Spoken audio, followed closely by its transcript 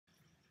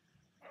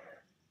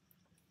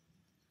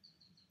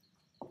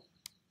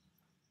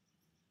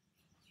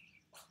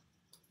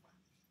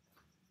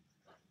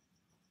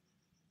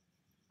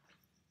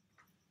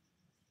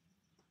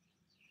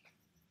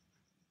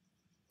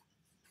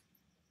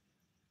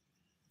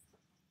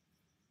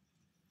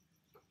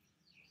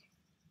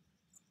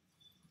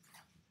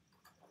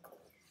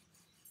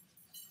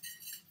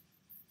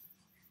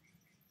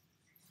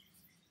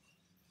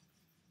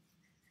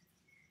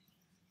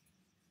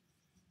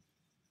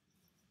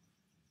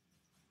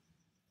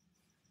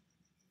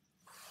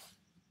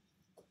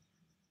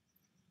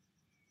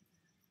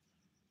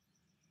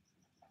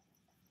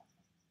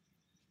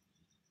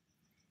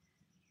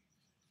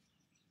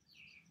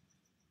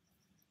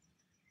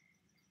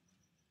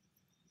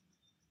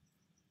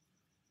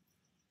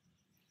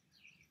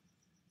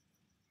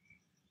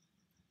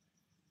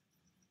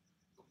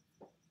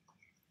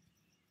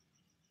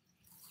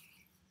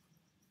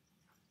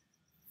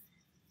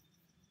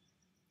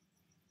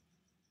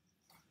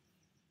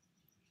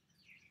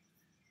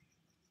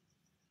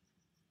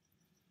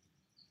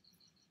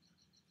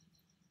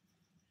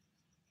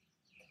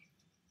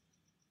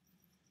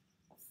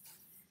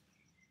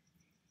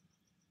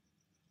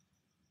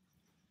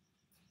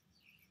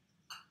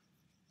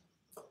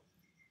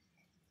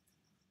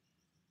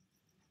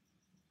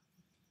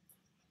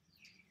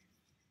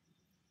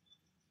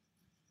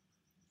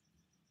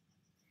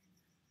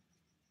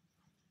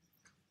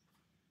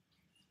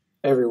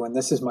Hey everyone,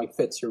 this is Mike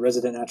Fitz, your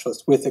resident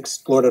naturalist with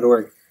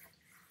Explore.org.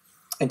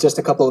 In just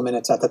a couple of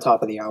minutes at the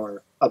top of the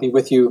hour, I'll be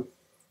with you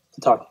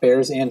to talk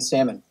bears and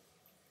salmon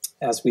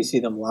as we see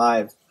them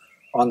live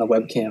on the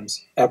webcams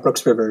at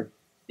Brooks River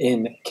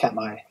in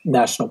Katmai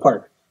National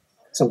Park.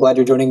 So I'm glad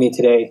you're joining me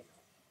today.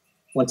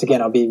 Once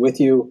again, I'll be with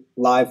you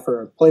live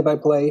for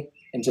play-by-play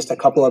in just a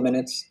couple of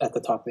minutes at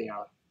the top of the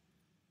hour.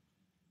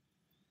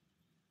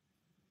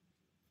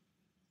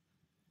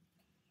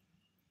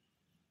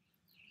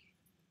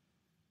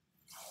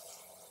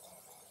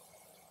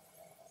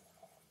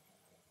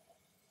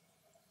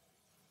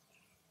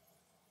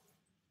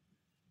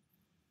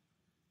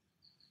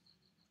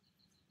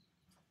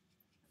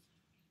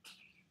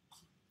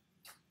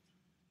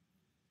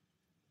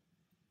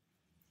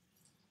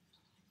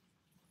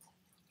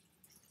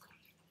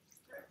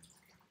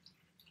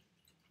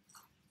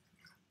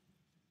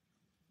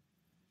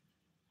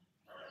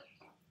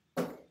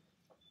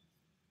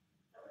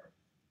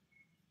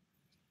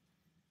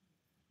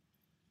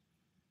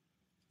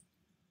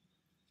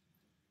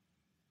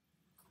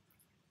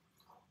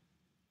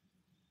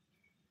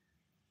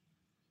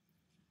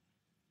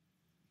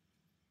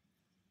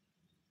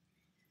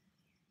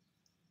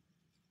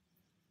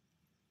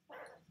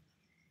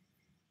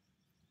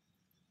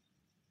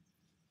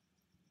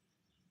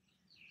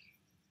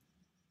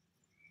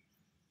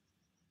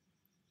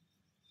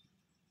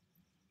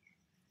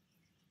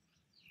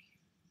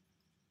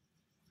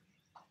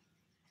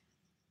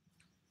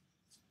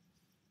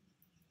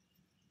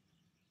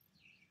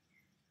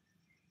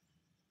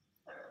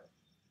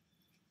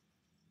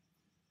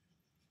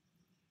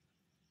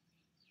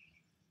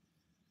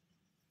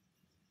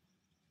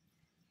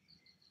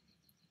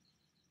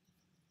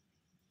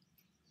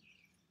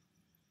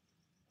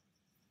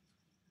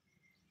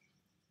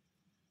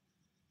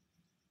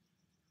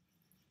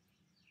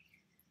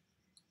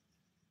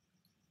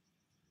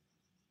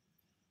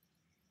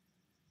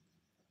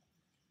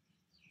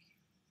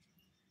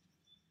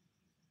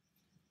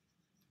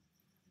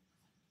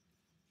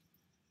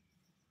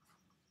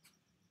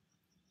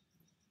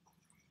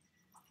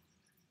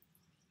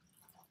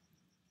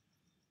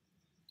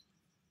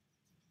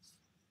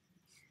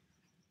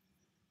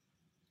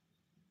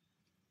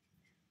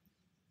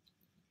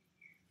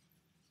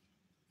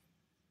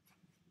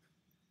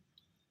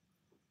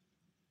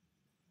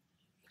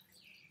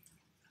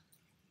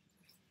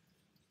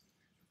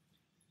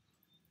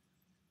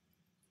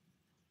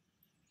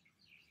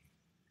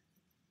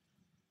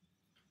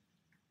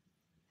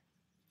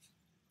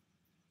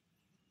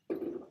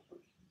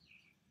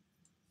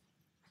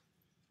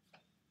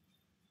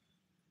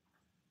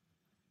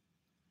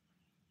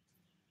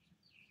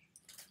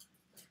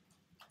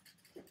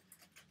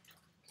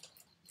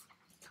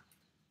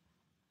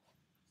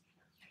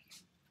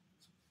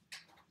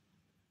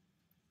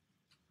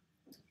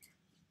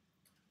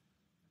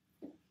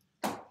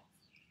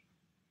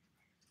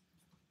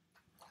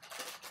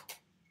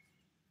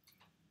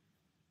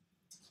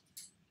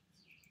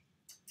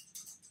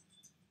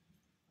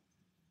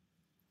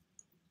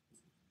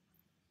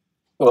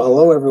 Well,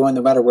 hello everyone,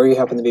 no matter where you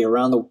happen to be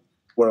around the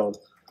world.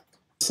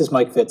 This is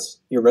Mike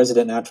Fitz, your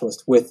resident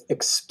naturalist with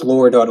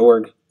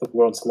Explore.org, the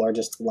world's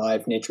largest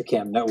live nature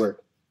cam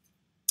network.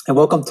 And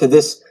welcome to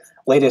this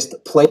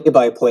latest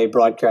play-by-play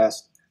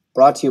broadcast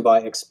brought to you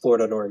by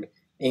Explore.org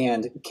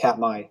and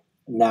Katmai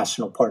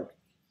National Park.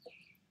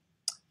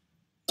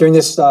 During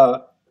this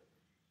event,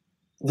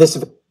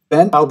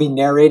 I'll be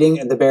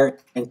narrating the bear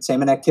and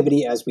salmon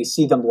activity as we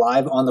see them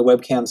live on the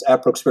webcams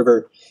at Brooks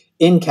River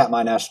in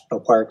Katmai National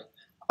Park.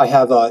 I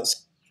have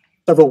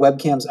several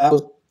webcams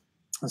out,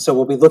 so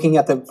we'll be looking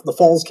at the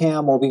falls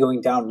cam. We'll be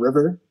going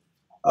downriver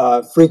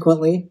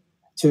frequently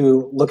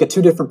to look at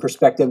two different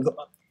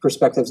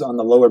perspectives on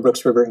the lower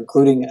Brooks River,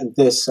 including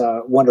this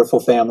wonderful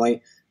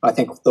family. I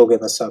think they'll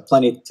give us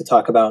plenty to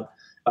talk about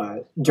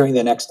during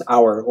the next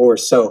hour or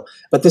so.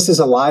 But this is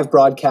a live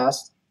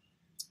broadcast,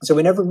 so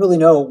we never really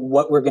know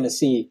what we're going to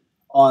see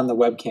on the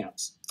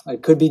webcams.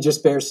 It could be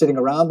just bears sitting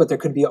around, but there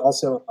could be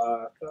also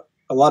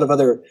a lot of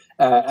other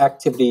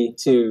activity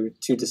to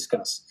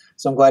discuss.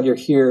 So I'm glad you're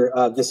here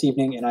this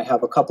evening, and I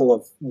have a couple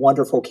of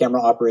wonderful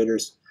camera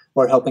operators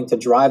who are helping to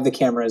drive the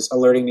cameras,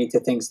 alerting me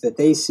to things that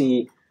they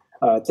see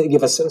to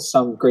give us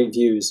some great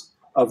views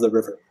of the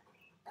river.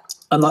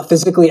 I'm not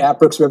physically at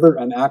Brooks River.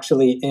 I'm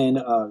actually in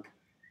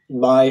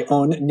my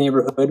own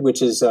neighborhood,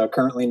 which is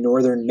currently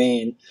northern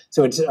Maine.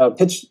 So it's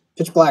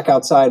pitch black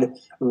outside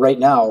right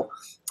now,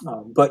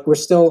 but we're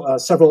still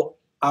several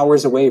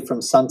hours away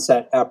from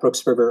sunset at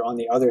Brooks River on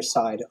the other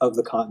side of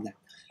the continent.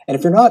 And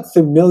if you're not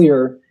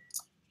familiar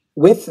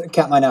with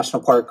Katmai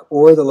National Park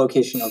or the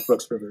location of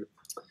Brooks River,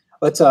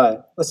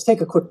 let's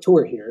take a quick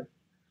tour here.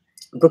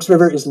 Brooks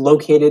River is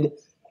located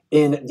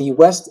in the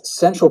west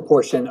central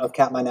portion of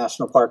Katmai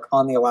National Park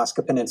on the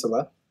Alaska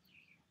Peninsula.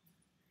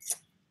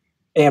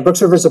 And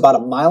Brooks River is about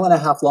 1.5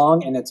 miles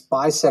long, and it's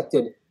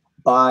bisected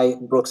by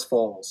Brooks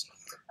Falls.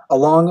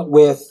 Along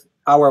with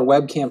our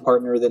webcam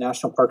partner, the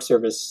National Park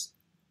Service,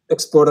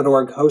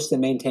 Explore.org hosts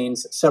and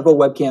maintains several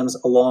webcams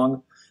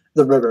along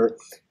the river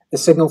The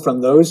signal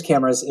from those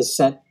cameras is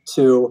sent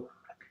to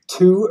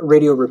 2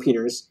 radio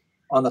repeaters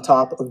on the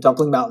top of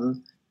Dumpling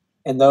Mountain,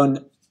 and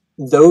then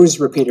those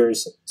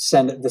repeaters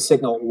send the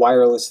signal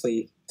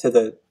wirelessly to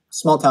the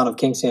small town of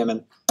King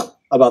Salmon,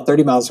 about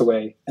 30 miles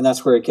away, and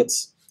that's where it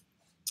gets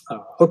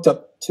hooked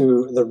up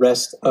to the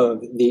rest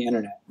of the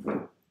internet.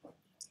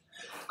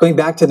 Going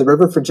back to the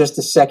river for just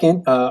a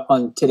second,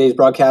 on today's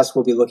broadcast,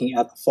 we'll be looking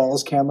at the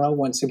falls camera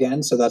once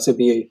again. So that's would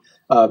be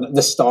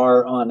the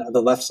star on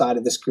the left side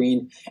of the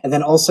screen, and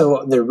then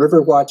also the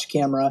River Watch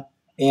camera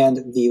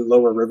and the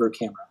lower river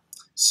camera.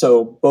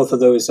 So both of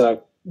those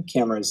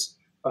cameras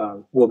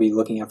we'll be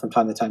looking at from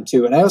time to time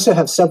too. And I also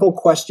have several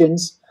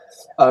questions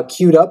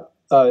queued up,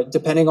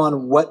 depending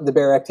on what the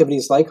bear activity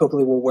is like.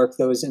 Hopefully we'll work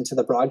those into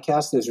the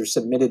broadcast. Those are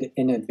submitted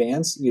in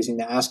advance using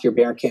the Ask Your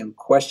Bear Cam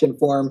question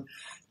form.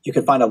 You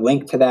can find a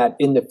link to that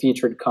in the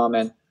featured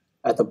comment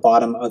at the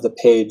bottom of the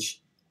page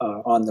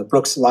on the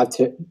Brooks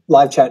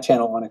live chat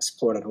channel on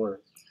explore.org.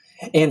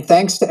 And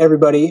thanks to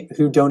everybody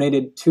who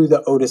donated to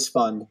the Otis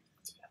Fund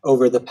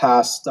over the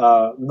past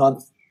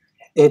month.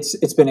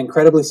 It's been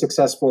incredibly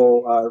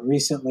successful.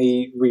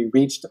 Recently, we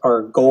reached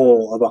our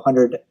goal of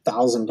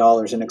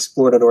 $100,000, and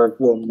explore.org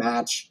will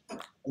match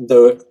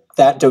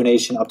that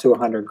donation up to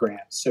 $100,000.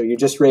 So you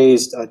just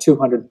raised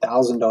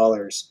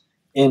 $200,000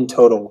 in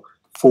total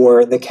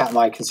for the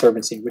Katmai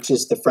Conservancy, which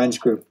is the friends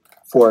group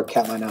for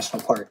Katmai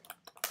National Park.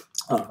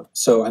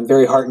 So I'm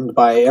very heartened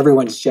by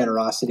everyone's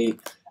generosity.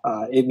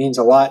 It means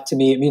a lot to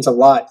me. It means a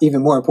lot,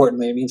 even more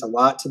importantly, it means a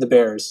lot to the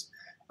bears.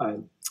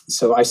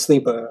 So I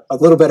sleep a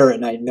little better at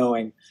night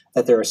knowing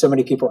that there are so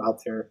many people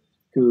out there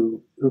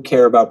who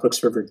care about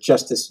Brooks River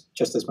just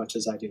as much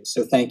as I do.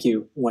 So thank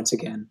you once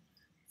again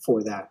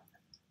for that.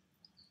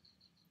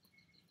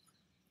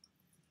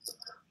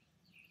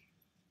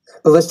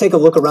 But let's take a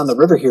look around the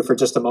river here for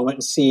just a moment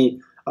and see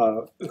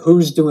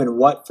who's doing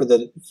what for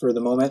the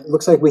moment. It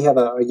looks like we have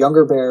a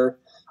younger bear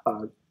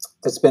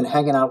that's been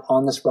hanging out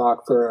on this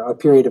rock for a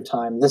period of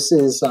time. This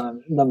is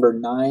number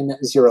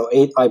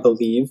 908, I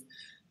believe.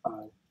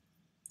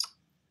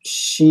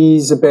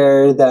 She's a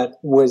bear that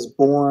was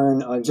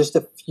born just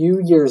a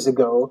few years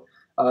ago,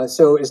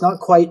 so is not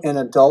quite an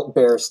adult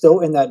bear, still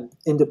in that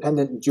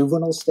independent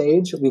juvenile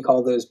stage. We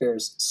call those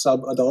bears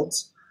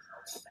sub-adults.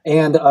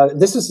 And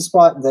this is the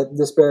spot that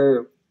this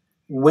bear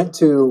went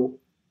to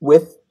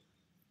with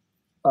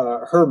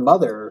her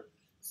mother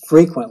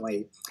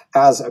frequently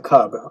as a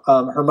cub.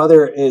 Her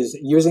mother is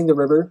using the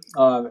river.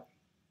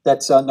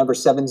 That's number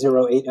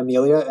 708,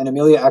 Amelia. And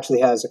Amelia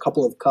actually has a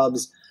couple of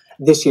cubs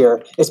this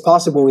year. It's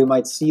possible we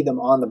might see them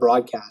on the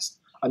broadcast.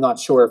 I'm not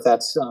sure if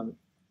that's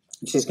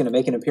if she's going to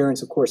make an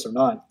appearance, of course, or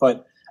not.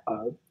 But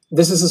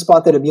this is a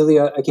spot that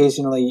Amelia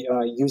occasionally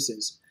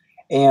uses.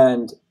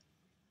 And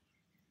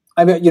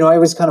I mean, I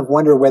always kind of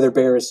wonder whether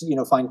bears,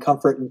 find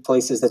comfort in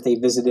places that they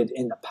visited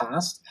in the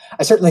past.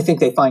 I certainly think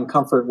they find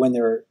comfort when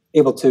they're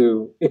able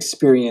to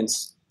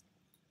experience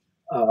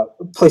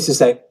places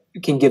that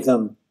can give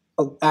them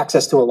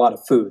access to a lot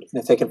of food,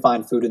 and if they can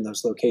find food in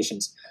those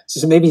locations.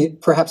 So maybe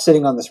perhaps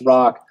sitting on this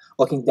rock,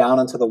 looking down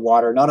into the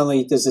water, not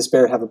only does this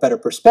bear have a better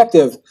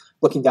perspective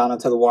looking down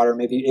into the water,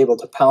 maybe able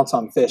to pounce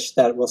on fish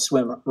that will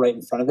swim right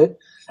in front of it,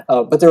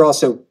 but they're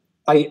also,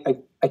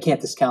 I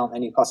can't discount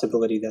any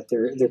possibility that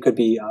there could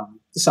be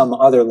some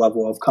other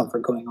level of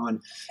comfort going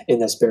on in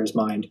this bear's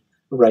mind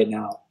right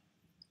now.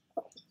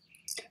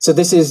 So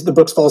this is the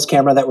Brooks Falls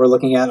camera that we're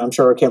looking at. I'm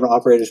sure our camera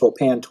operators will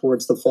pan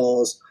towards the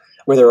falls,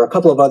 where there are a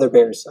couple of other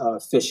bears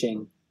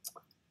fishing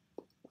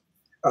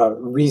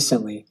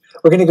recently.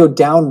 We're going to go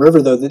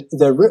downriver, though.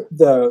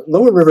 The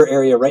lower river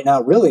area right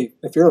now, really,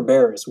 if you're a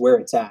bear, is where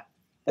it's at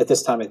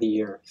this time of the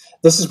year.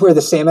 This is where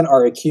the salmon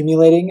are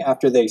accumulating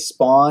after they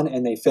spawn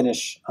and they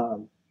finish.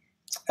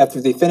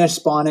 After they finish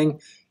spawning,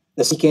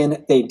 the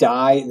second they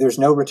die, there's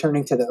no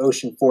returning to the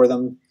ocean for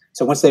them.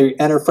 So once they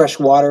enter fresh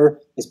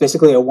water, it's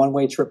basically a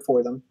one-way trip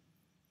for them.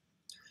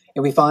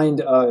 And we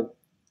find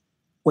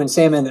when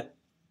salmon,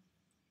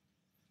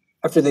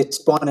 after they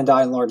spawn and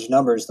die in large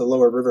numbers, the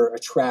lower river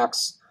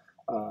attracts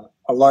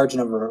a large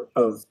number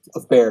of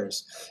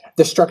bears.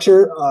 The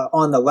structure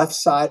on the left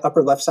side,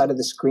 upper left side of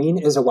the screen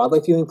is a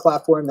wildlife viewing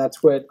platform.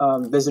 That's what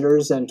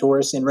visitors and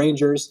tourists and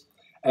rangers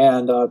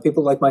and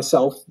people like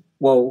myself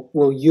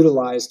will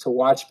utilize to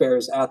watch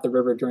bears at the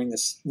river during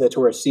the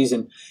tourist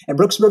season. And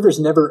Brooks River is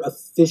never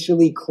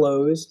officially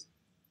closed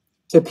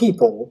to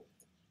people,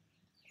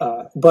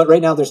 but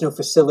right now there's no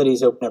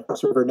facilities open at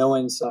Brooks River. No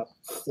one's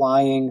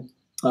flying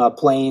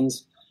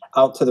planes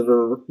out to the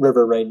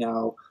river right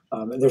now.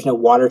 There's no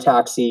water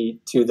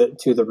taxi to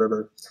the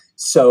river,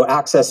 so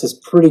access is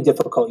pretty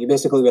difficult. You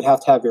basically would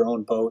have to have your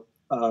own boat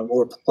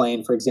or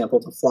plane, for example,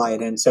 to fly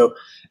it in. So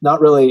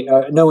not really,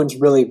 no one's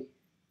really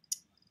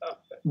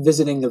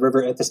visiting the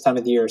river at this time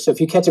of the year. So if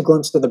you catch a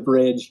glimpse of the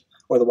bridge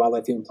or the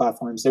wildlife viewing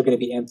platforms, they're going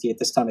to be empty at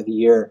this time of the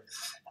year.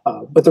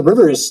 But the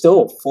river is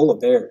still full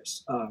of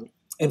bears.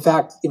 In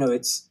fact,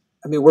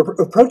 we're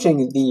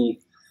approaching the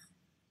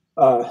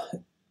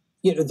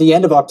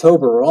end of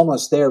October. We're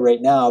almost there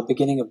right now,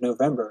 beginning of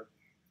November.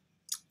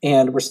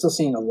 and we're still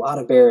seeing a lot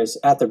of bears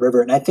at the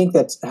river. And I think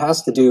that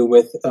has to do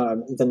with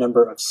the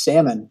number of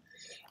salmon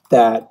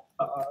that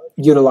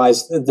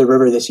utilize the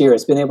river this year.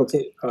 It's been able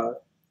to,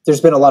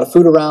 there's been a lot of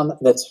food around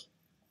that's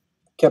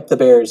kept the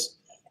bears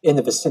in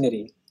the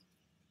vicinity.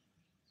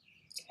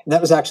 And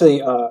that was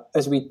actually,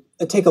 as we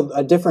take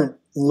a different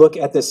look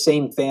at this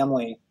same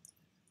family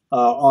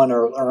on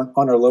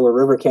our lower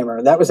river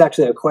camera, that was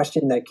actually a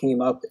question that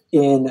came up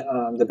in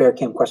the Bear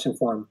Cam question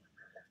form.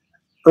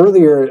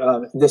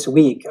 Earlier this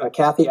week,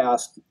 Kathy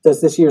asked,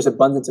 does this year's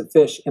abundance of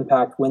fish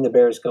impact when the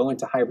bears go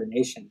into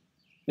hibernation?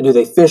 And do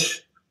they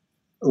fish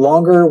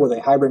longer? Will they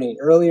hibernate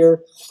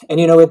earlier? And,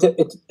 you know,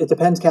 it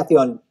depends, Kathy,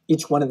 on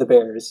each one of the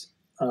bears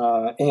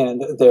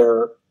and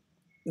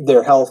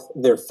their health,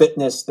 their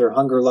fitness, their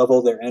hunger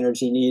level, their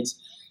energy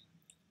needs.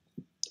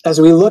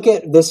 As we look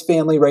at this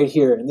family right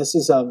here, and this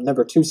is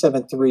number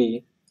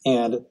 273,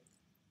 and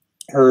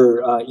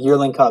her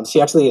yearling cubs,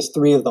 she actually has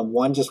 3 of them.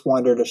 One just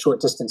wandered a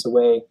short distance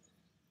away.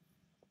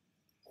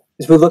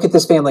 As we look at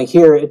this family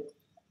here,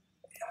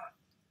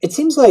 it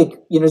seems like,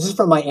 you know, just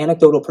from my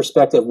anecdotal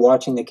perspective,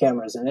 watching the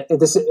cameras, and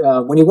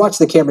when you watch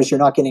the cameras, you're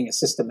not getting a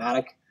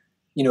systematic,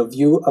 you know,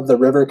 view of the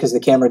river because the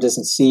camera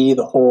doesn't see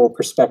the whole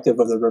perspective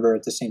of the river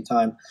at the same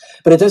time.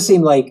 But it does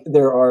seem like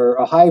there are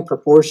a high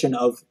proportion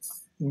of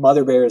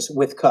mother bears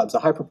with cubs, a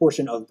high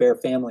proportion of bear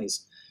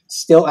families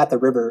still at the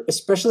river,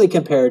 especially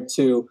compared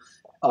to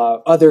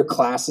other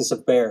classes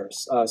of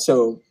bears.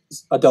 So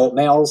adult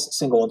males,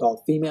 single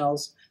adult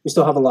females. We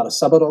still have a lot of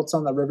subadults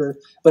on the river,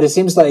 but it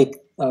seems like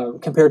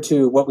compared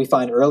to what we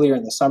find earlier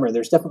in the summer,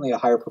 there's definitely a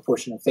higher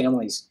proportion of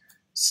families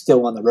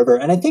still on the river.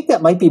 And I think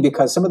that might be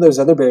because some of those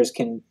other bears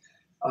can,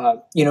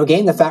 you know,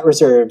 gain the fat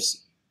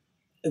reserves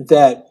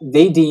that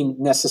they deem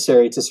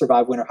necessary to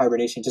survive winter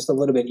hibernation just a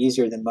little bit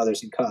easier than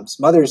mothers and cubs.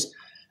 Mothers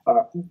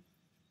are,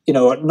 you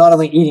know, not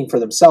only eating for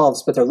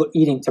themselves, but they're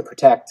eating to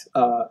protect,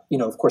 you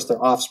know, of course,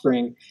 their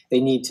offspring. They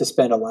need to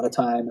spend a lot of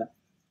time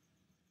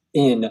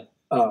in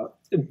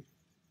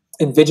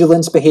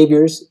vigilance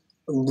behaviors,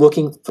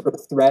 looking for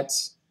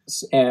threats.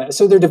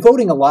 So they're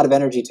devoting a lot of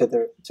energy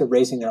to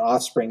raising their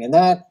offspring, and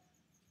that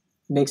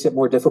makes it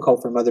more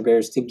difficult for mother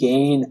bears to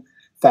gain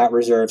fat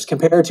reserves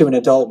compared to an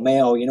adult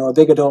male. You know, a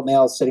big adult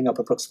male sitting up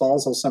at Brooks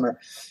Falls all summer,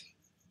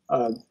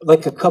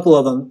 like a couple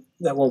of them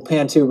that we'll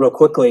pan to real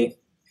quickly.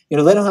 You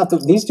know, they don't have to.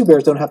 These 2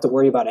 bears don't have to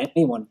worry about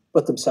anyone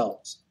but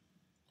themselves.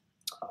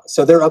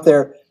 So they're up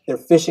there. They're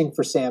fishing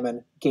for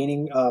salmon,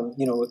 gaining,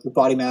 you know, the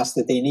body mass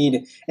that they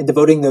need, and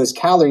devoting those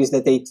calories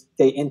that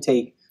they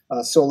intake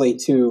solely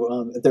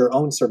to their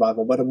own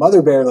survival. But a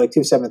mother bear like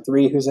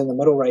 273, who's in the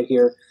middle right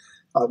here,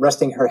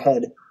 resting her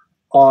head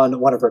on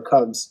one of her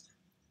cubs,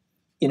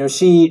 you know,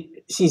 she's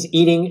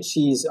eating.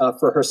 She's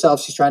for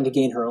herself. She's trying to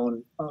gain her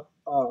own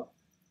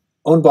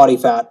body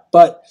fat,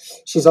 but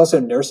she's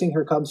also nursing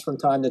her cubs from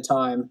time to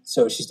time.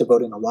 So she's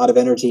devoting a lot of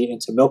energy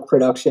into milk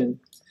production.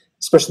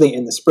 Especially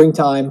in the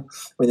springtime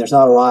when there's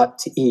not a lot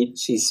to eat.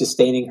 She's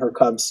sustaining her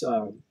cubs'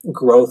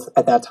 growth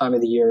at that time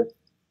of the year.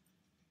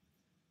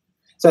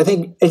 So I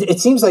think it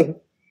seems like,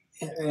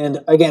 and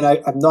again,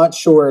 I'm not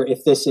sure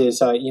if this is,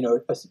 you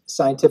know, a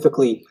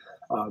scientifically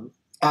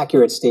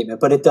accurate statement,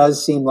 but it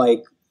does seem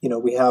like, you know,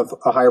 we have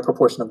a higher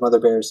proportion of mother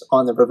bears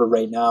on the river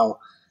right now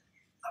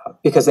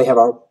because they have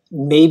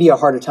maybe a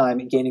harder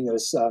time gaining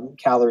those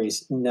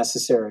calories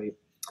necessary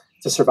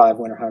to survive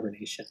winter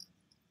hibernation.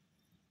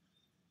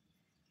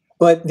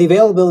 But the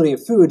availability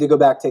of food, to go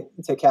back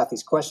to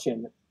Kathy's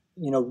question,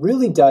 you know,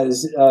 really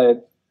does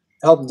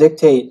help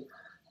dictate,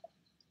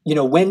 you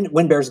know,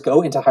 when bears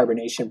go into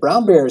hibernation.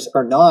 Brown bears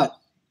are not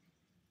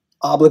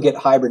obligate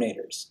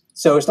hibernators.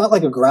 So it's not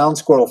like a ground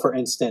squirrel, for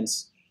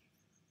instance.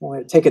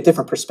 We'll take a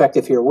different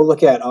perspective here. We'll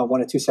look at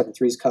one of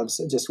 273's cubs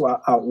just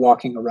out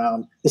walking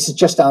around. This is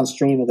just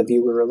downstream of the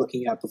view we were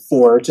looking at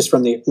before, just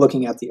from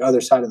looking at the other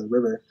side of the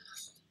river.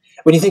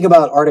 When you think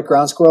about Arctic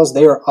ground squirrels,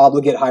 they are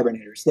obligate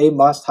hibernators. They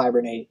must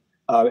hibernate.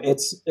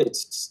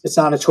 It's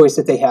not a choice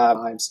that they have.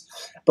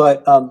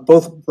 But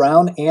both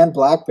brown and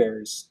black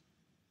bears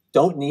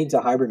don't need to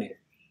hibernate.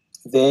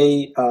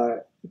 They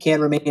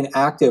can remain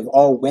active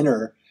all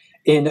winter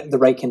in the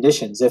right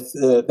conditions. If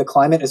the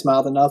climate is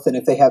mild enough and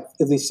if they have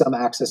at least some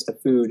access to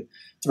food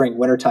during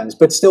winter times.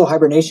 But still,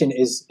 hibernation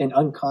is an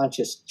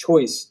unconscious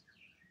choice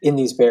in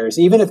these bears.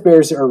 Even if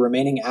bears are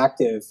remaining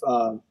active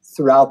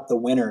throughout the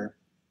winter,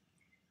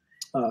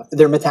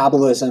 their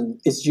metabolism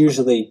is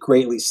usually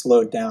greatly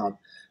slowed down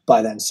by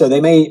then. So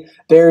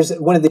bears,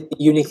 one of the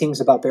unique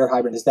things about bear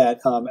hibernation is that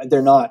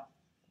they're not,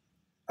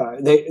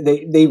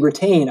 they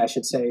retain, I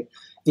should say,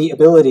 the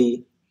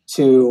ability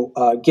to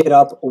get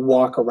up,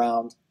 walk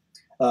around.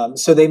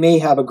 So they may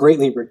have a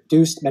greatly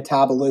reduced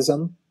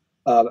metabolism,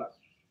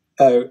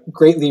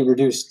 greatly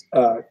reduced,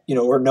 you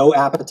know, or no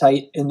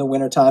appetite in the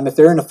wintertime. If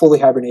they're in a fully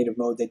hibernative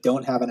mode, they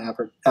don't have an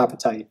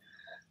appetite.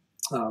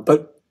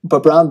 But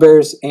brown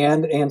bears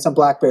and some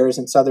black bears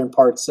in southern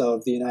parts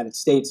of the United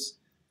States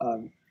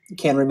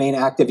can remain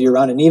active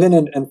year-round, and even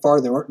in far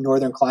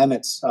northern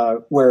climates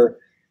where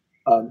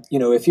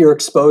If you're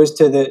exposed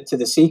to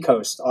the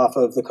seacoast off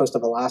of the coast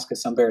of Alaska,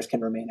 some bears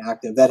can remain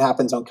active. That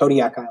happens on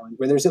Kodiak Island,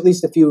 where there's at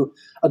least a few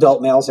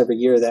adult males every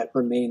year that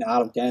remain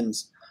out of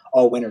dens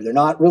all winter. They're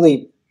not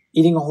really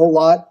eating a whole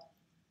lot.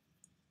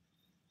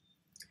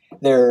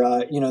 They're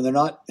they're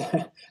not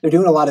they're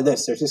doing a lot of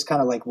this. They're just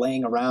kind of like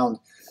laying around,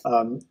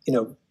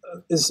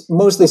 is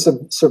mostly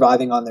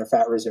surviving on their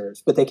fat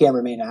reserves, but they can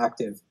remain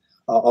active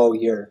all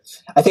year.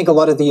 I think a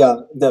lot of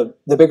the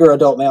bigger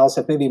adult males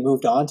have maybe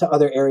moved on to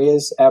other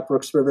areas at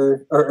Brooks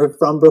River or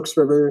from Brooks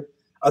River,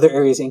 other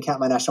areas in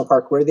Katmai National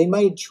Park where they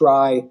might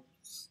try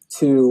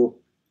to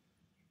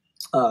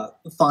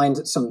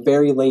find some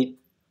very late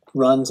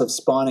runs of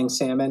spawning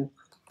salmon,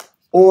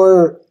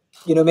 or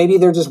maybe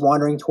they're just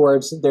wandering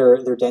towards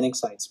their denning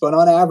sites. But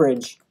on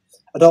average,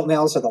 adult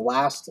males are the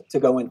last to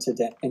go into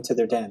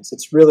their dens.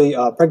 It's really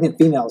pregnant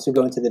females who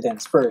go into the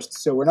dens first.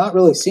 So we're not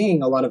really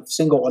seeing a lot of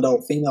single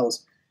adult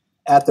females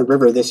at the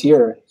river this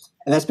year.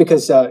 And that's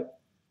because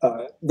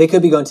they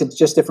could be going to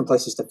just different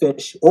places to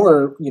fish.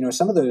 Or,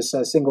 some of those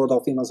single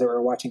adult females that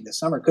we're watching this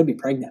summer could be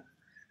pregnant.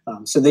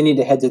 So they need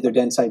to head to their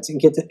den sites and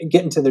get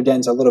into their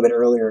dens a little bit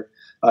earlier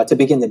to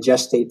begin to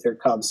gestate their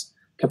cubs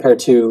compared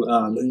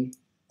to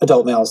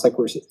adult males like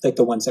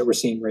the ones that we're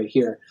seeing right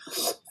here.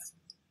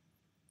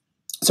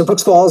 So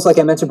Brooks Falls, like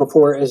I mentioned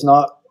before, is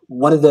not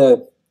one of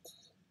the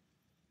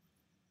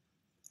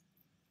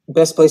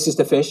best places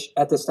to fish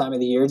at this time of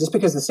the year, just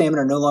because the salmon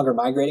are no longer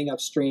migrating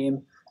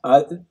upstream.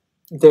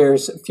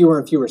 There's fewer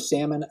and fewer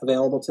salmon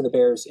available to the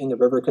bears in the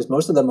river because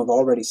most of them have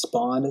already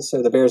spawned,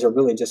 so the bears are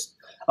really just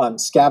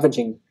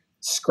scavenging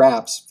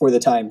scraps for the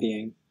time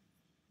being.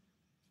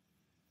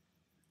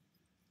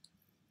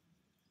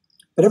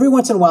 But every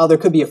once in a while, there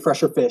could be a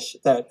fresher fish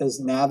that is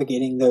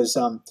navigating those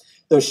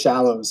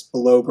shallows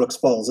below Brooks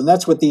Falls, and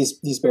that's what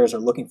these bears are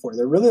looking for.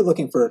 They're really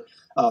looking for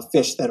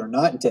fish that are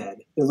not dead.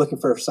 They're looking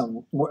for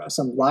some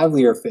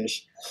livelier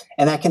fish,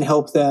 and that can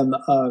help them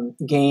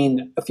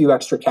gain a few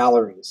extra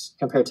calories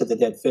compared to the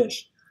dead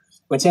fish.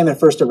 When salmon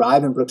first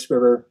arrive in Brooks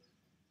River,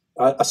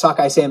 a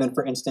sockeye salmon,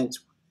 for instance,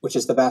 which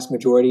is the vast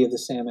majority of the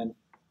salmon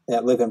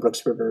that live in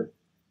Brooks River,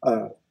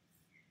 a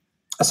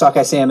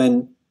sockeye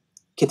salmon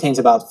contains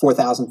about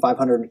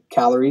 4,500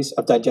 calories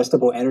of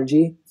digestible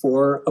energy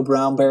for a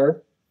brown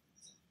bear.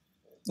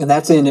 And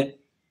that's in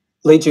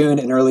late June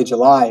and early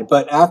July.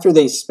 But after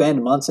they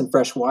spend months in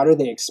fresh water,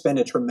 they expend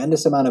a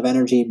tremendous amount of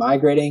energy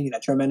migrating and a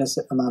tremendous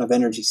amount of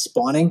energy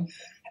spawning.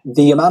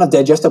 The amount of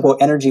digestible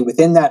energy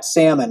within that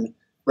salmon,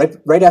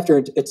 right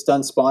after it's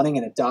done spawning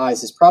and it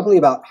dies, is probably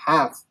about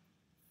half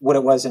what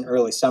it was in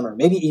early summer,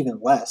 maybe even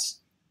less.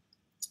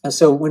 And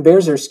so when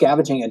bears are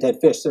scavenging a dead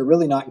fish, they're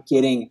really not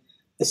getting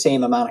the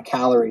same amount of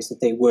calories that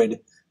they would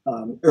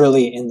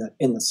early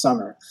in the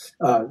summer.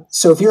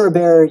 So if you're a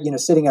bear,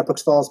 sitting at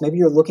Brooks Falls, maybe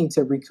you're looking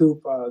to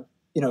recoup,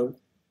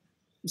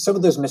 some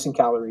of those missing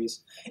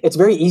calories. It's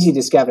very easy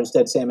to scavenge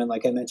dead salmon,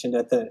 like I mentioned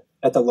at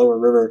the lower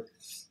river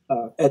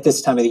at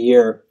this time of the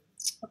year.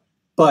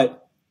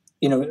 But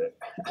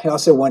I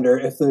also wonder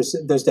if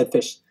those dead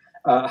fish,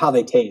 how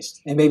they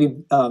taste, and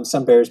maybe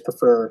some bears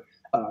prefer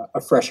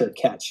a fresher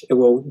catch. It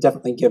will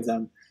definitely give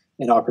them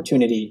an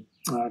opportunity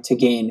to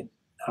gain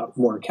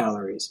more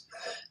calories.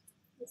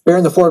 Bear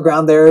in the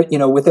foreground there,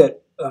 with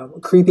it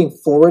creeping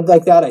forward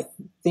like that, I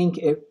think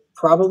it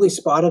probably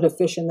spotted a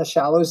fish in the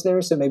shallows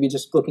there, so maybe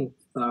just looking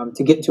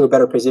to get into a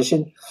better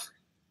position.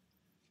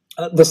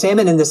 The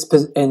salmon in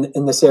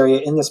this area,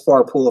 in this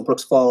far pool of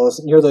Brooks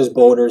Falls, near those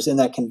boulders, in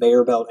that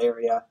conveyor belt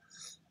area,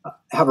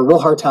 have a real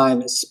hard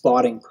time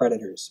spotting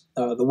predators.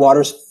 The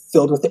water's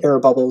filled with air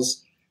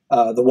bubbles.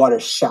 The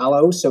water's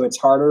shallow, so it's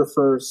harder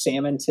for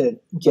salmon to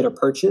get a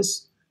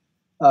purchase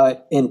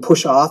and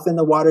push off in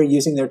the water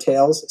using their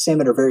tails.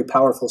 Salmon are very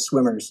powerful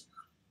swimmers,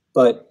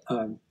 but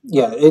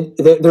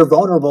they're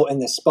vulnerable in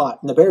this spot,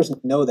 and the bears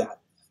know that.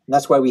 And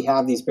that's why we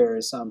have these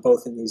bears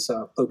both in these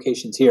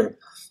locations here.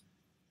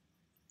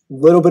 A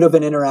little bit of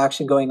an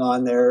interaction going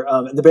on there.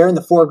 The bear in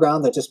the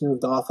foreground that just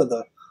moved off of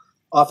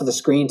the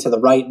screen to the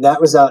right, that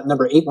was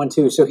number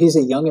 812. So he's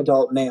a young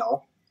adult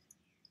male,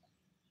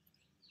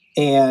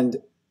 and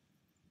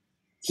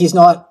he's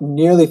not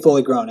nearly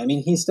fully grown. I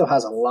mean, he still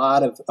has a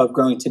lot of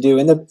growing to do.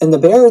 And the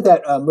bear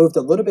that moved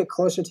a little bit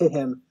closer to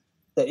him,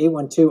 that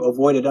 812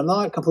 avoided, I'm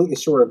not completely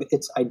sure of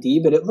its ID,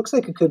 but it looks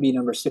like it could be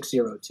number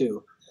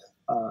 602.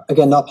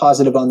 Again, not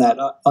positive on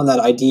that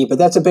ID, but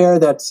that's a bear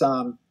that's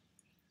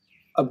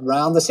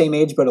around the same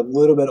age, but a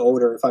little bit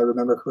older, if I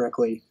remember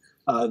correctly,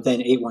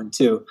 than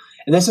 812.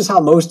 And this is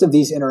how most of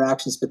these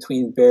interactions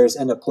between bears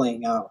end up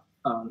playing out.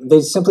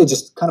 They simply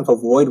just kind of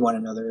avoid one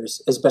another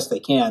as best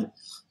they can.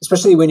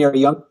 Especially when you're a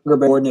younger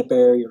coordinate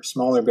bear, you're a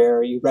smaller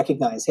bear, you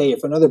recognize, hey,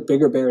 if another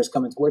bigger bear is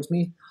coming towards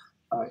me,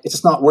 it's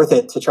just not worth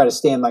it to try to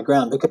stand my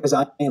ground because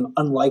I am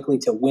unlikely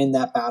to win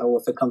that battle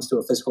if it comes to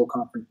a physical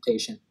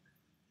confrontation.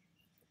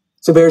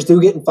 So bears do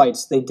get in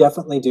fights. They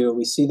definitely do.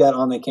 We see that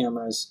on the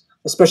cameras,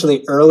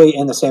 especially early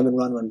in the salmon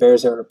run when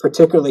bears are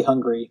particularly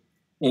hungry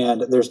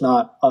and there's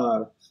not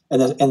a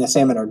and the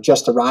salmon are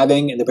just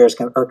arriving, and the bears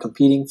are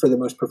competing for the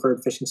most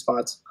preferred fishing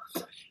spots.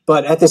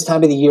 But at this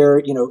time of the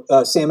year,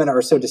 salmon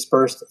are so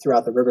dispersed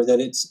throughout the river that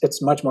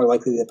it's much more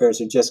likely that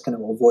bears are just going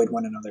to avoid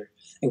one another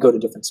and go to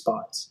different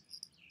spots.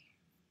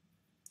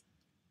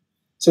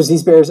 So as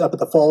these bears up at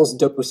the falls,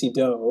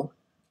 Do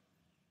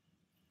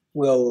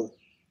will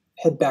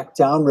head back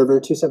downriver.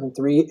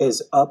 273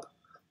 is up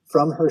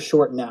from her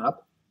short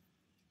nap,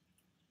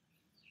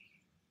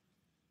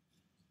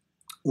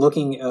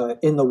 looking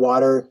in the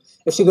water.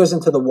 If she goes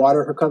into the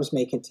water, her cubs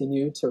may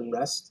continue to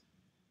rest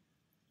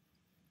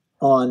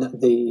on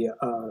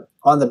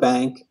the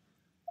bank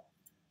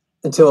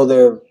until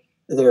their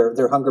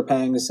hunger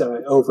pangs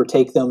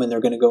overtake them, and they're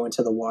going to go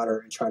into the water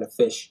and try to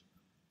fish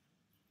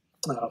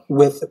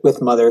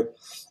with mother.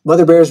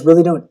 Mother bears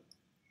really don't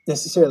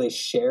necessarily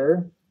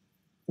share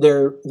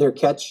their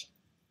catch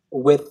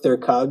with their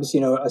cubs.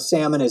 A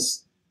salmon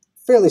is a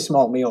fairly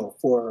small meal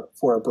for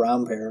a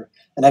brown bear,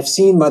 and I've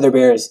seen mother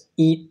bears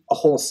eat a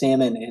whole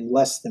salmon in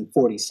less than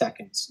 40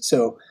 seconds.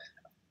 So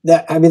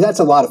that's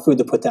a lot of food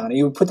to put down.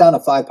 You put down a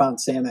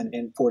 5-pound salmon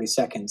in 40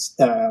 seconds.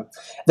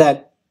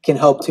 That can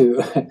help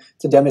to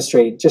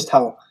demonstrate just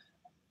how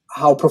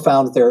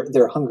profound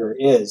their hunger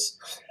is.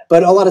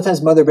 But a lot of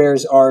times mother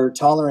bears are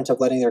tolerant of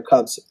letting their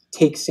cubs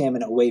take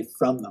salmon away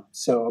from them.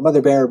 So a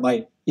mother bear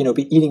might,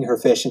 be eating her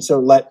fish, and so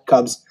let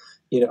cubs,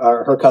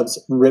 her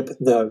cubs rip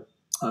the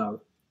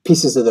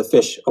pieces of the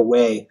fish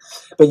away.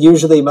 But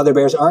usually mother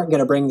bears aren't going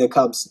to bring the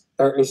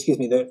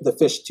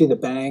fish to the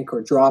bank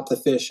or drop the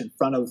fish in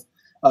front of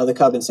the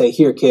cub and say,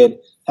 "Here, kid,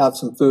 have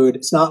some food."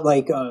 It's not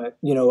like a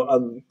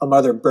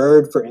mother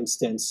bird, for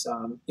instance,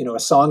 a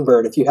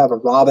songbird. If you have a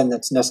robin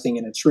that's nesting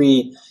in a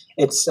tree,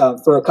 it's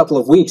for a couple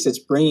of weeks, it's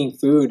bringing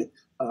food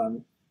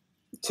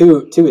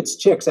to its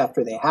chicks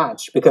after they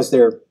hatch, because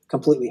they're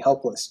completely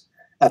helpless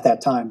at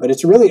that time. But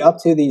it's really up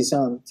to these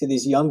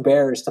young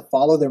bears to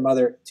follow their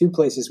mother to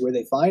places where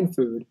they find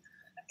food,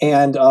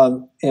 and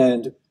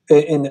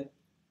in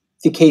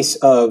the case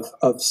of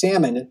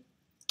salmon,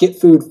 get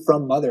food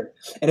from mother.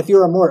 And if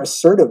you're a more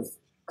assertive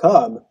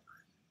cub,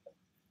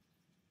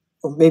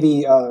 or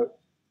maybe a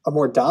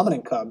more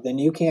dominant cub, then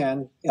you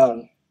can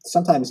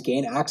sometimes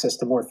gain access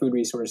to more food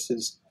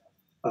resources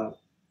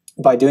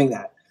by doing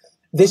that.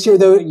 This year,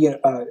 though,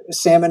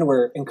 salmon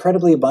were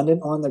incredibly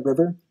abundant on the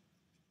river,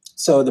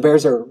 so the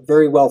bears are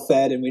very well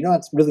fed, and we're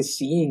not really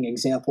seeing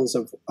examples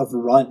of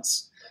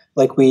runts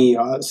like we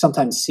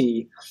sometimes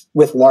see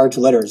with large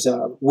litters.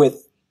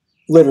 With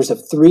litters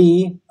of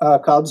 3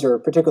 cubs, or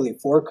particularly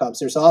 4 cubs,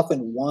 there's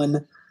often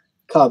one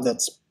cub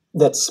that's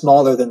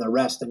smaller than the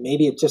rest, and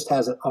maybe it just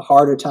has a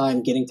harder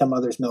time getting to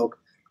mother's milk,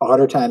 a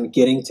harder time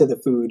getting to the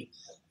food,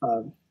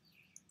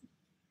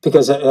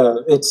 because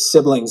its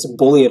siblings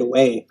bully it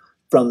away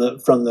from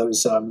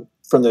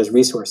those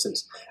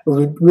resources.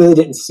 We really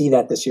didn't see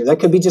that this year. That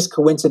could be just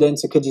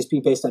coincidence. It could just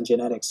be based on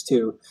genetics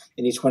too,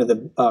 in each one of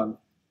the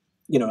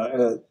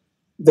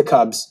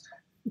cubs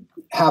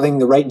having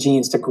the right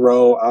genes to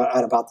grow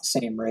at about the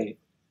same rate.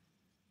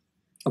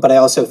 But I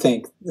also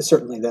think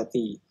certainly that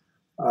the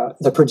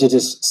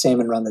prodigious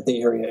salmon run that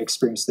the area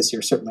experienced this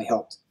year certainly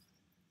helped.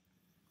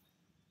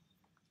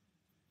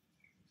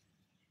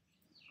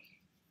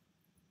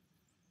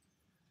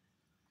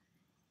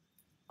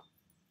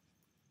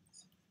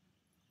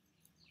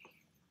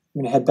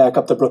 I'm going to head back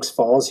up the Brooks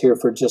Falls here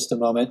for just a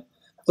moment.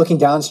 Looking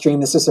downstream,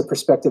 this is a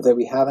perspective that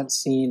we haven't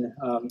seen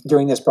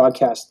during this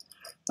broadcast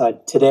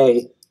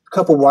today. A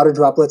couple water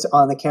droplets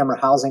on the camera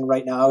housing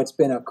right now. It's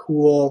been a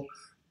cool,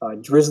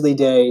 drizzly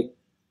day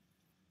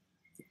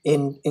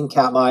in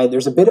Katmai.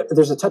 There's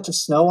a touch of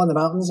snow on the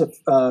mountains.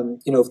 If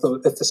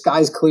the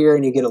sky's clear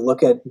and you get a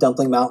look at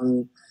Dumpling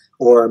Mountain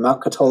or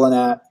Mount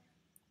Katolanat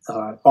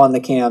on the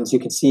cams, you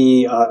can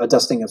see a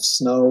dusting of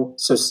snow.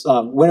 So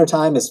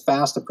wintertime is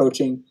fast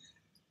approaching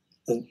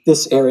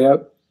this area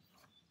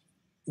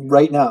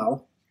right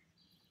now.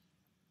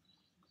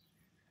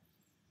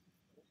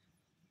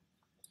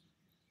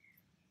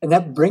 And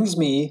that brings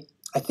me,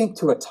 I think,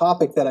 to a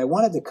topic that I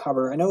wanted to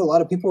cover. I know a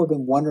lot of people have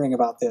been wondering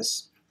about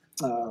this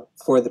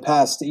for the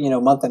past,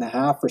 month and a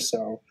half or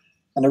so.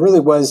 And I really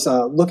was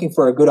looking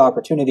for a good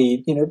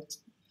opportunity,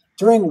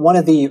 during one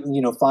of the,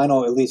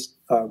 final, at least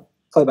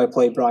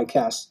play-by-play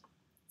broadcasts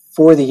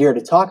for the year,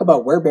 to talk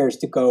about where bears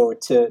to go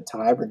to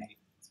hibernate.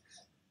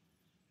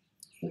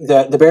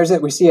 The bears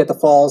that we see at the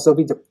falls, they'll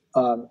be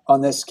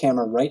on this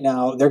camera right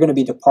now. They're going to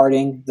be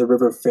departing the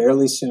river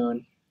fairly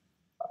soon.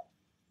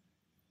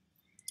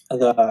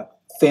 The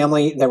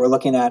family that we're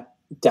looking at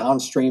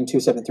downstream,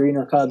 273 and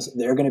her cubs,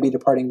 they're going to be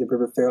departing the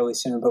river fairly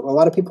soon. But a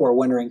lot of people are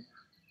wondering,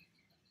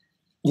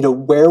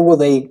 where will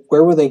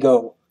they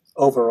go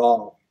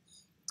overall,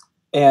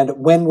 and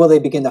when will they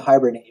begin to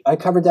hibernate? I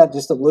covered that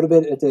just a little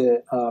bit at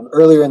the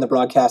earlier in the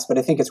broadcast, but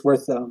I think it's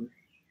worth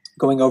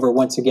going over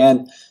once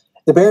again.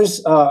 The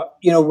bears,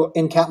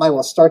 in Katmai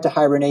will start to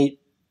hibernate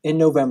in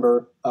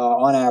November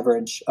on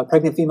average.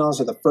 Pregnant females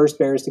are the first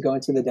bears to go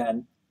into the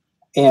den,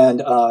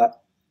 and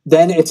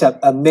then it's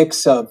a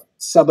mix of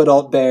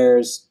subadult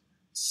bears,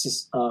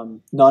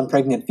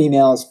 non-pregnant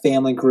females,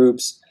 family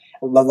groups,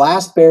 The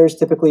last bears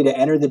typically to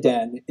enter the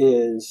den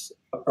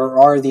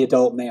are the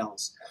adult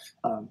males.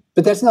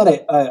 But that's not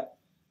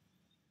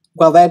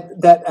well,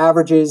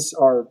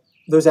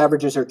 those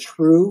averages are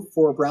true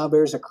for brown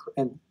bears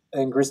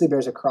and grizzly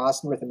bears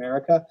across North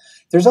America.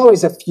 There's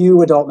always a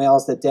few adult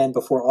males that den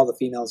before all the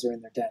females are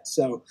in their den.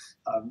 So,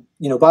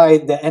 by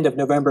the end of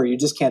November, you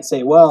just can't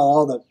say,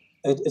 well,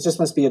 it just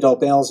must be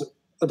adult males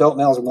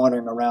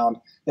wandering around,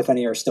 if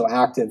any are still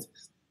active.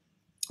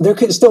 There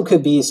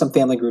could be some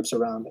family groups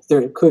around.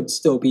 There could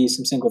still be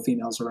some single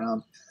females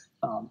around.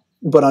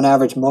 But on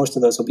average, most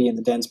of those will be in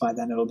the dens by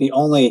then. It'll be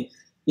only,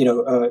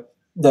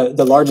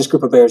 the largest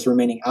group of bears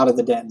remaining out of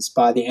the dens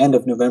by the end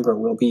of November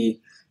will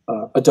be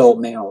adult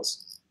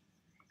males.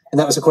 And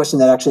that was a question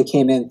that actually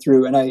came in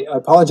through, and I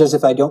apologize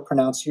if I don't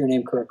pronounce your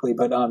name correctly,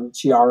 but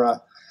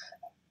Chiara.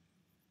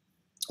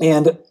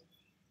 And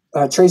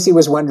Tracy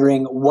was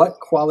wondering what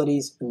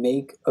qualities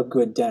make a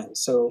good den.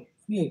 So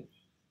let me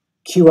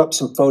cue up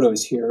some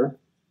photos here.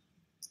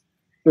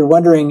 They're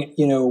wondering,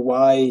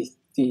 why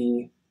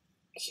the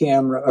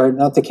camera, or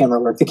not the camera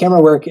work. The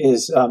camera work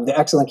is, the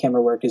excellent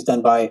camera work is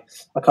done by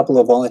a couple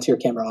of volunteer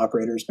camera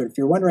operators. But if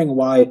you're wondering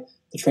why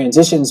the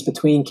transitions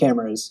between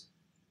cameras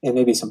and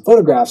maybe some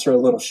photographs are a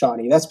little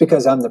shoddy, that's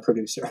because I'm the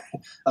producer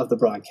of the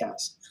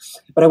broadcast.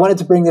 But I wanted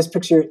to bring this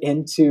picture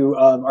into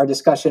our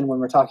discussion when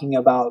we're talking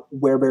about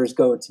where bears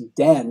go to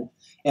den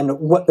and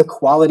what the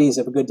qualities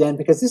of a good den,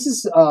 because this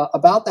is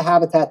about the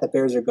habitat that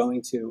bears are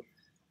going to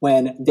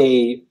when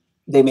they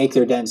make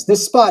their dens.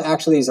 This spot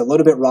actually is a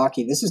little bit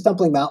rocky. This is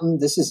Dumpling Mountain.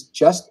 This is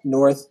just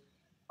north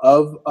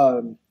of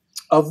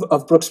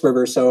Brooks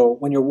River. So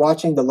when you're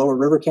watching the lower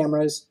river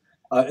cameras,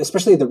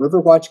 especially the River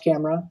Watch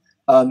camera,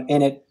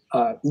 and it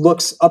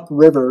looks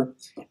upriver,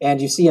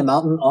 and you see a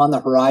mountain on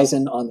the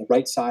horizon on the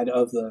right side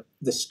of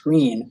the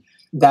screen,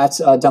 that's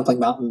Dumpling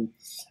Mountain.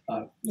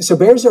 So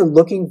bears are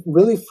looking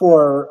really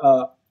for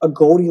a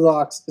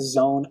Goldilocks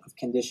zone of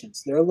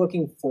conditions. They're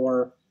looking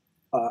for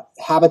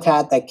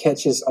habitat that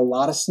catches a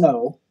lot of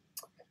snow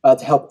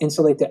to help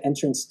insulate the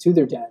entrance to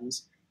their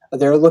dens.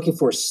 They're looking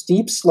for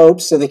steep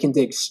slopes so they can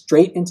dig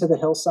straight into the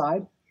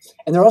hillside.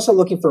 And they're also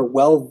looking for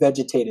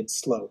well-vegetated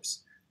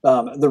slopes.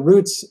 The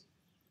roots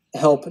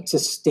help to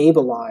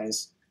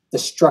stabilize the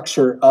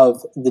structure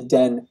of the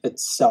den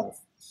itself.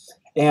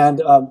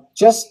 And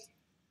just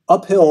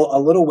uphill a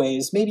little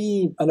ways,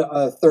 maybe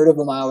a third of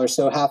a mile or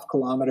so, half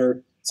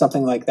kilometer,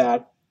 something like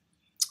that,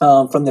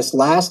 from this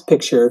last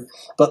picture,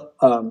 but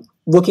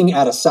looking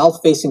at a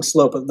south-facing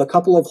slope, the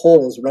couple of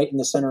holes right in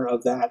the center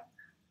of that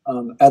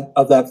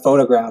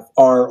photograph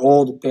are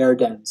old bear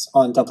dens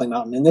on Dumpling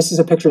Mountain. And this is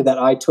a picture that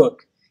I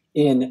took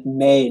in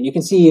May. And you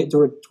can see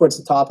towards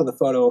the top of the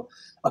photo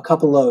a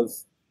couple of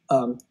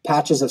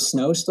patches of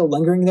snow still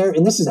lingering there.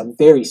 And this is a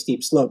very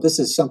steep slope. This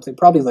is something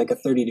probably like a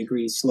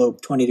 30-degree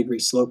slope, 20-degree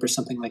slope or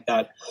something like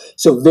that.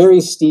 So very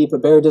steep. A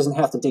bear doesn't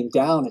have to dig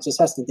down. It just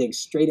has to dig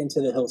straight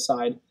into the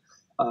hillside.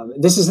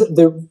 This is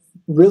the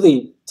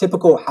really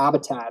typical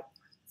habitat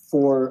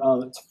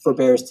for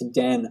bears to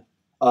den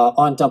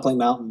on Dumpling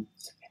Mountain.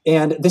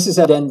 And this is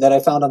a den that I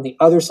found on the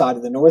other side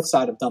of the north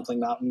side of Dumpling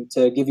Mountain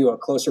to give you a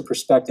closer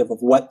perspective of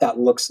what that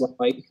looks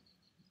like.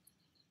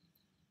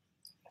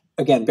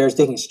 Again, bears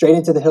digging straight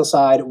into the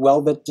hillside,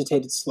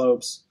 well-vegetated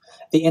slopes.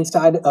 The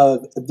inside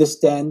of this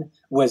den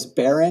was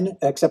barren,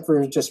 except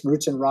for just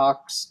roots and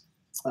rocks.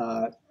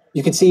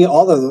 You can see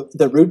all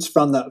the roots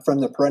from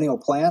the perennial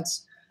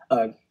plants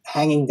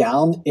hanging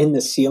down in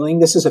the ceiling.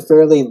 This is a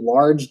fairly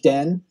large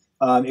den.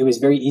 It was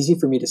very easy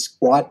for me to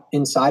squat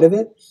inside of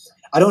it.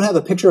 I don't have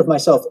a picture of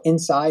myself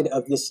inside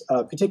of this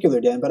particular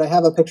den, but I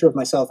have a picture of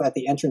myself at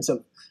the entrance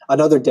of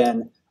another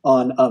den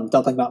on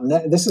Dumpling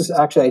Mountain. This is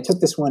actually, I took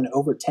this one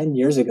over 10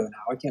 years ago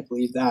now. I can't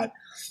believe that.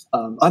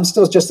 I'm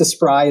still just as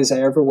spry as I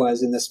ever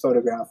was in this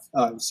photograph.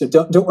 So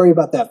don't worry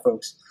about that,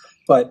 folks.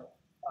 But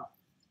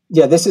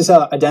yeah, this is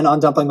a den on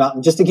Dumpling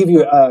Mountain. Just to give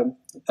you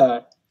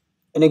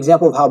an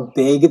example of how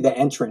big the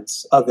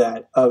entrance of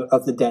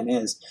the den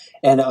is.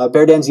 And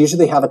bear dens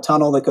usually have a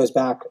tunnel that goes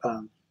back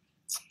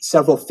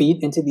several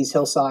feet into these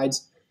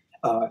hillsides.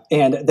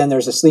 And then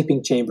there's a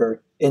sleeping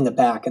chamber in the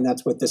back, and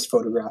that's what this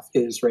photograph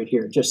is right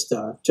here, just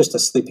a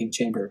sleeping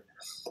chamber.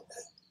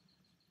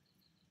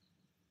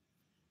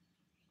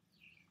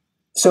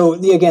 So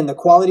again, the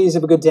qualities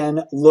of a good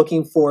den,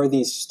 looking for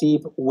these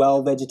steep,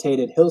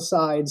 well-vegetated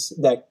hillsides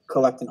that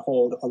collect and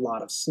hold a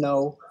lot of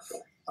snow.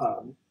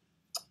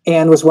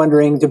 Anne was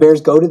wondering, do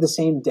bears go to the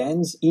same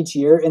dens each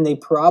year? And they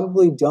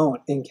probably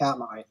don't in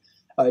Katmai,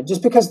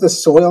 just because the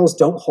soils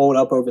don't hold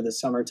up over the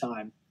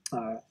summertime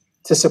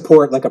to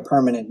support like a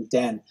permanent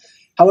den.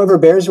 However,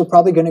 bears are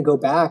probably going to go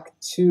back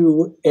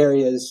to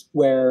areas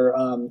where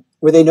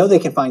they know they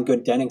can find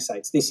good denning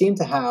sites. They seem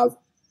to have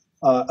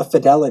a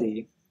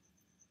fidelity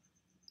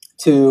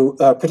to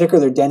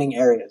particular denning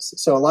areas.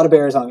 So a lot of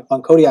bears on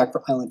Kodiak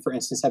Island, for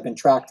instance, have been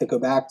tracked to go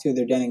back to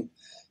their denning,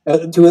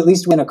 to at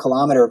least within a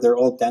kilometer of their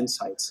old den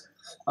sites.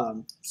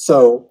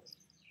 So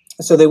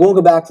they will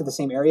go back to the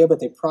same area, but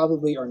they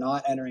probably are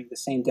not entering the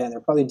same den.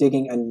 They're probably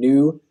digging a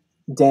new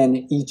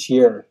den each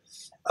year.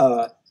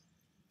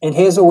 And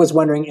Hazel was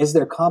wondering, is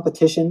there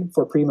competition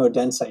for primo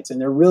den sites?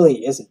 And there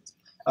really isn't.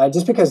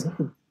 Just because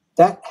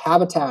that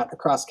habitat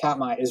across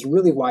Katmai is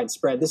really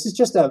widespread. This is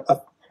just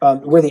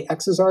where the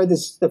X's are.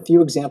 This is a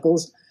few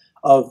examples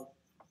of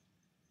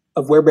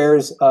where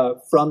bears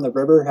from the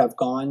river have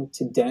gone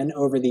to den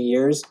over the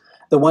years.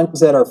 The ones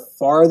that are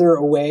farther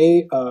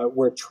away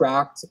were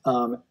tracked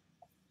or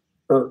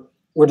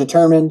were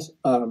determined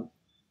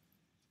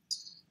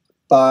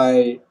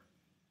by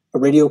a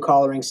radio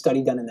collaring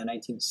study done in the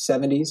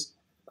 1970s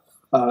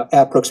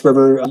at Brooks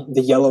River.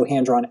 The yellow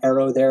hand-drawn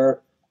arrow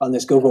there on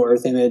this Google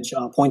Earth image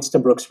points to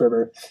Brooks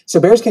River.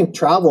 So bears can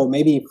travel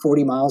maybe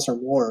 40 miles or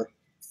more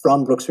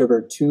from Brooks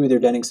River to their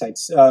denning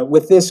sites.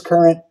 With this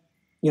current,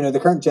 the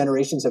current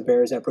generations of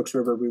bears at Brooks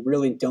River, we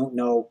really don't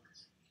know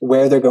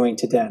where they're going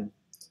to den.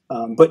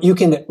 But you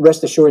can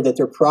rest assured that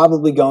they're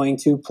probably going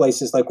to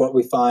places like what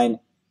we find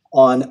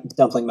on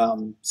Dumpling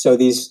Mountain. So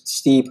these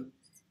steep,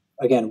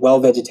 again,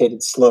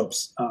 well-vegetated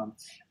slopes.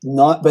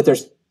 But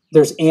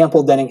there's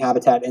ample denning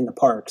habitat in the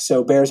park,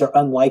 so bears are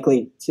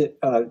unlikely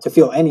to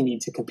feel any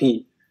need to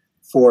compete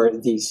for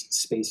these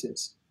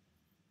spaces.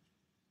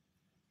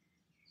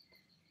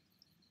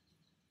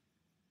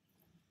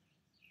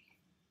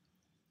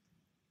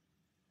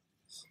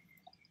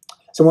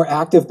 So more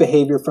active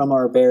behavior from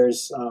our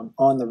bears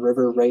on the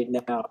river right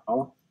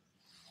now.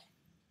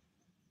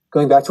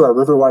 Going back to our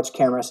River Watch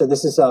camera, so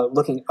this is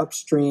looking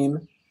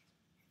upstream.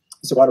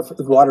 So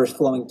the water is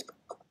flowing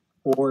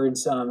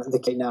towards the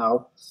cave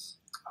now.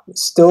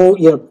 Still,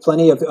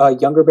 plenty of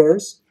younger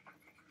bears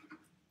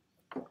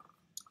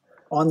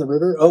on the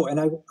river. Oh, and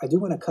I do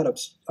want to cut up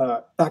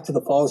back to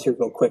the falls here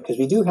real quick, because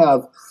we do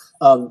have,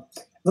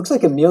 looks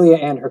like Amelia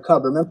and her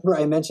cub. Remember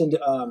I mentioned,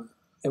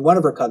 and one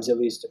of her cubs at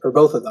least, or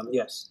both of them,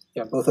 yes.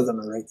 Yeah, both of them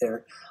are right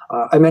there.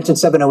 I mentioned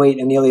 708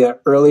 Amelia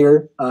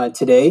earlier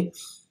today.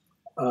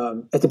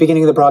 At the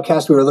beginning of the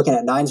broadcast, we were looking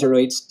at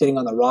 908 sitting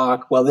on the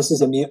rock. Well, this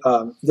is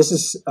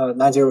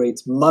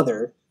 908's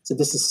mother, so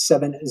this is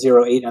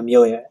 708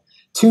 Amelia.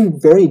 Two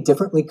very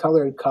differently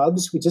colored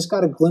cubs. We just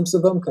got a glimpse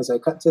of them because I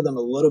cut to them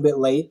a little bit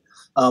late.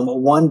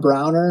 One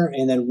browner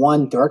and then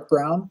one dark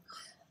brown.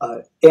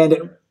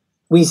 And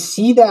we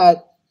see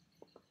that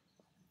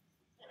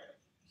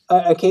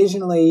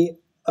occasionally.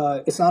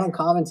 It's not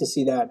uncommon to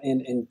see that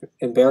in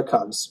bear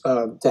cubs,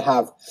 to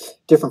have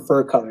different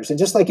fur colors. And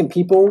just like in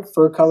people,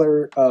 fur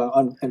color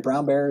in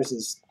brown bears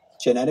is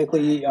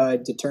genetically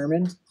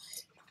determined.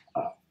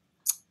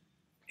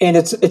 And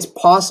it's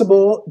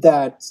possible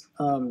that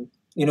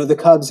the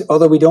cubs,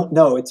 although we don't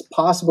know, it's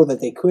possible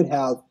that they could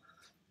have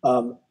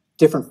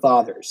different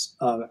fathers.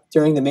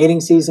 During the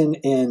mating season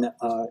in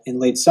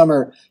late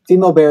summer,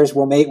 female bears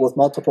will mate with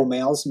multiple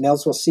males.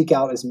 Males will seek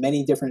out as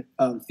many different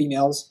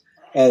females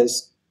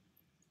as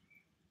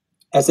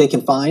they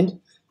can find.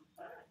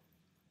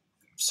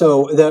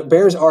 So the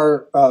bears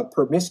are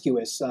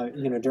promiscuous,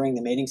 during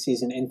the mating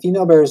season, and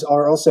female bears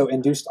are also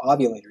induced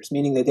ovulators,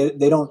 meaning that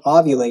they don't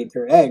ovulate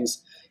their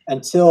eggs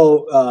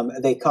until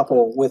they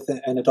couple with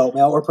an adult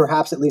male, or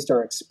perhaps at least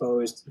are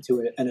exposed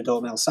to an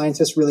adult male.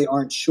 Scientists really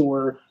aren't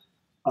sure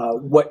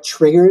what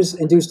triggers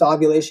induced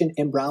ovulation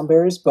in brown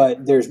bears,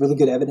 but there's really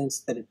good evidence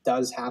that it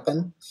does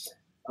happen.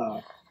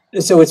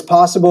 So it's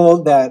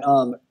possible that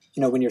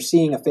when you're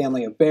seeing a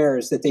family of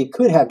bears, that they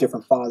could have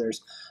different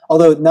fathers.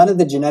 Although none of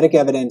the genetic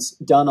evidence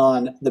done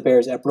on the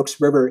bears at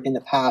Brooks River in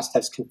the past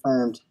has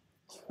confirmed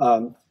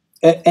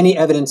any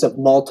evidence of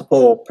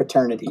multiple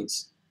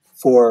paternities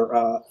for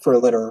a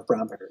litter of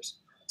brown bears.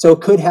 So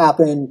it could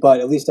happen, but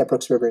at least at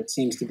Brooks River, it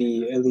seems to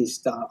be at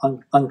least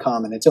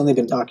uncommon. It's only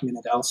been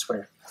documented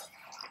elsewhere.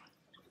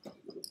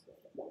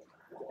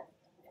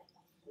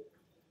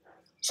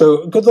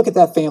 So good look at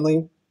that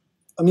family.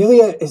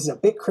 Amelia is a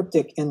bit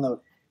cryptic in the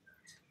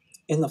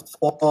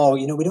fall.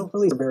 We don't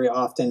really see her very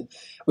often.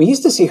 We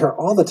used to see her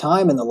all the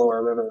time in the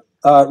lower river,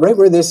 right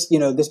where this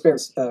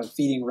bear's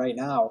feeding right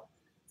now,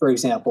 for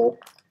example.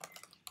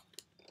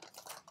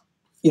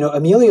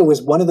 Amelia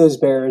was one of those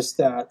bears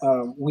that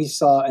we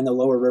saw in the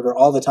lower river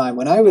all the time.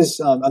 When I was,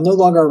 I'm no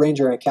longer a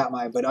ranger at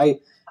Katmai, but I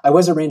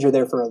was a ranger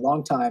there for a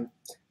long time.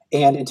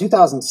 And in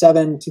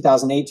 2007,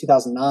 2008,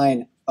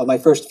 2009, my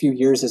first few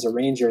years as a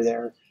ranger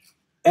there,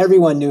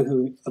 everyone knew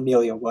who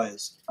Amelia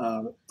was.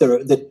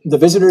 The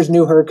visitors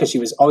knew her because she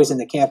was always in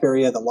the camp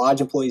area. The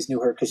lodge employees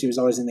knew her because she was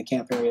always in the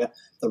camp area.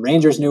 The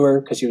rangers knew her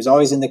because she was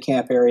always in the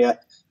camp area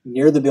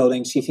near the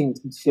building. She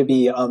seemed to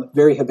be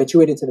very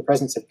habituated to the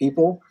presence of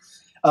people.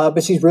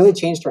 But she's really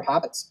changed her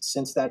habits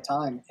since that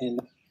time,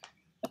 and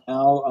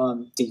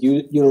now to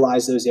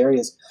utilize those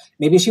areas.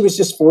 Maybe she was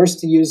just forced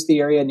to use the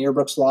area near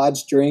Brooks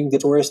Lodge during the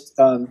tourist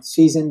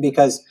season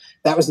because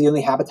that was the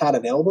only habitat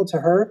available to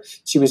her.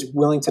 She was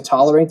willing to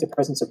tolerate the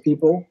presence of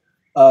people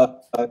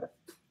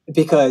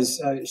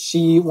because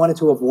she wanted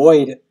to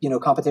avoid,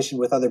 competition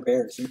with other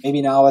bears.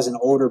 Maybe now, as an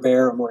older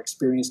bear, a more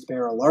experienced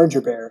bear, a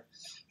larger bear,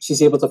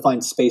 she's able to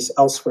find space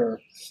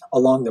elsewhere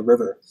along the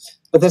river.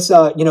 But this,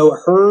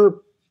 her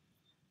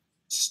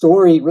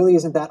story really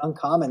isn't that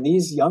uncommon.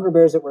 These younger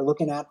bears that we're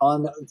looking at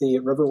on the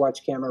River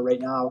Watch camera right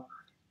now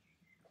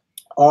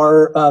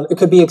are it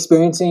could be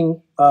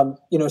experiencing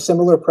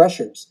similar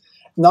pressures,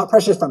 not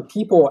pressures from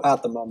people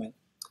at the moment,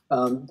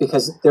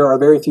 because there are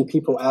very few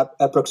people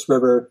at Brooks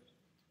River.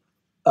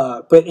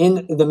 But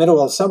in the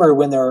middle of summer,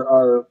 when there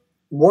are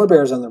more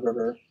bears on the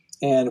river,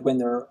 and when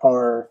there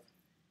are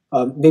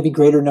maybe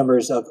greater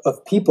numbers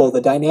of people,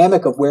 the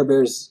dynamic of where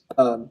bears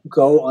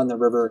go on the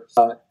river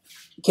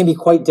can be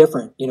quite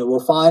different. We'll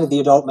find the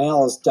adult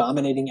males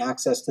dominating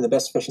access to the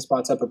best fishing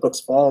spots up at Brooks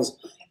Falls,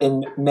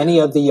 and many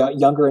of the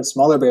younger and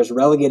smaller bears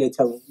relegated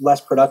to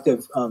less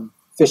productive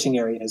fishing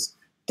areas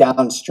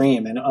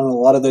downstream. And a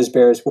lot of those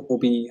bears will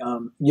be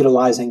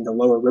utilizing the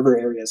lower river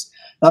areas,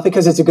 not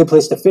because it's a good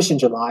place to fish in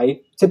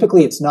July.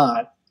 Typically, it's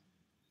not.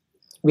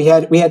 We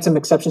had some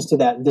exceptions to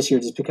that this year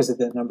just because of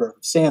the number of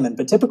salmon.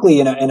 But typically,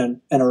 in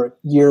a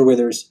year where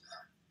there's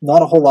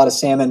not a whole lot of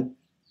salmon,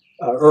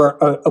 or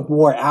a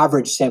more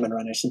average salmon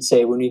run, I should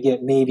say, when we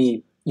get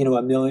maybe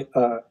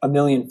a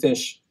million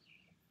fish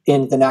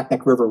in the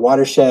Naknek River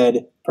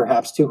watershed,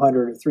 perhaps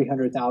 200 or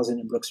 300,000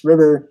 in Brooks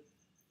River,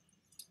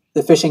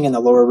 the fishing in the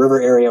lower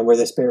river area where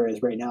this bear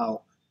is right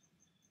now,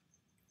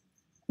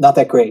 not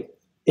that great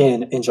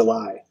in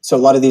July. So a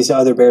lot of these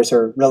other bears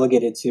are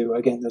relegated to,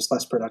 again, those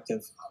less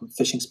productive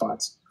fishing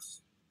spots.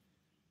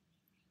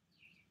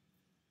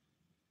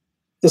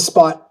 This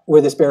spot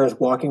where this bear is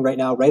walking right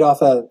now, right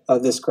off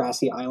of this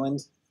grassy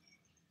island,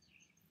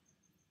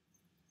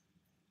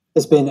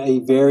 has been a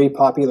very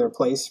popular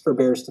place for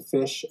bears to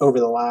fish over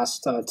the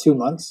last 2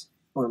 months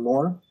or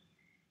more.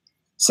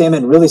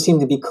 Salmon really seem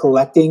to be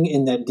collecting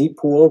in that deep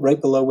pool right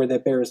below where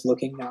that bear is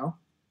looking now.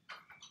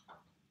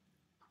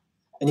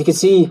 And you can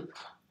see,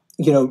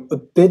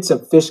 bits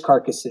of fish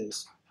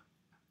carcasses.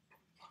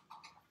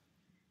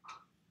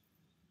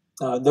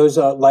 Those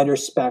lighter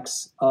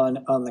specks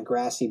on the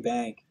grassy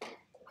bank.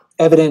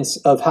 Evidence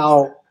of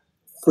how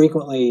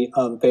frequently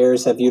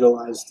bears have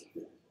utilized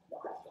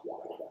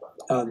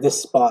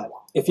this spot.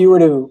 If you were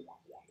to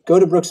go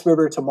to Brooks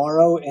River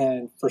tomorrow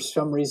and for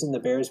some reason the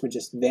bears would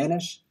just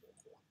vanish,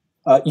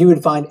 you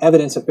would find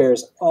evidence of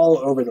bears all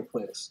over the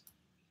place.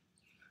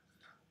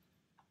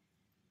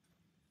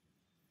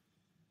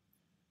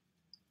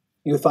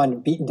 You would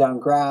find beaten down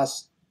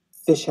grass,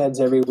 fish heads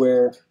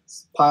everywhere,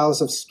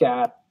 piles of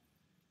scat,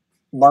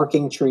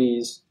 marking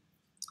trees.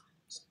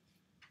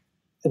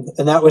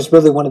 And that was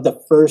really one of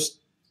the first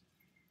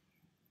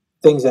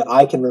things that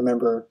I can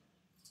remember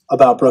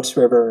about Brooks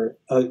River,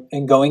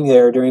 and going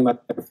there during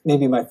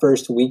maybe my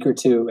first week or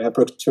two at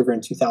Brooks River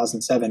in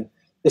 2007.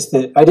 Is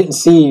that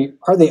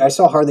I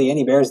saw hardly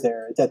any bears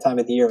there at that time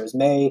of the year. It was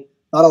May,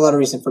 not a lot of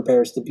reason for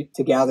bears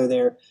to gather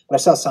there, but I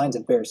saw signs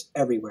of bears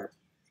everywhere.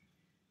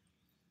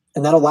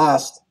 And that'll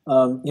last,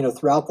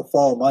 throughout the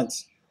fall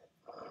months.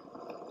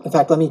 In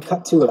fact, let me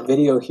cut to a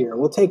video here.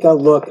 We'll take a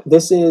look.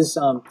 This is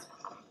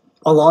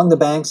along the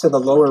banks of the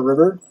lower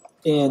river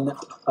in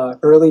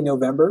early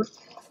November.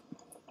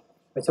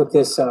 I took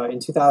this in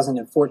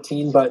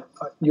 2014, but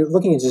you're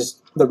looking at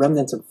just the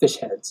remnants of fish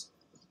heads.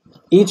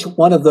 Each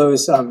one of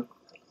those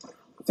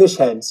fish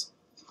heads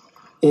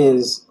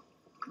was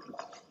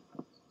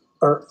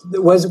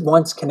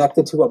once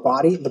connected to a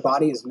body. The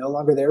body is no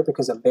longer there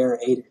because a bear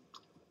ate it.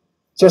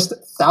 Just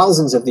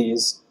thousands of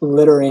these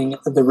littering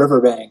the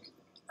riverbank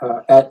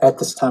at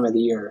this time of the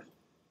year.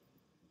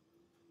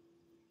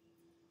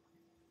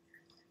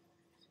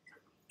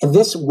 And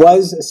this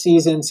was a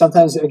season,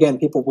 sometimes, again,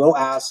 people will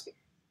ask,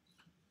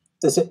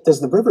 does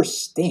the river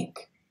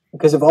stink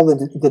because of all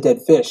the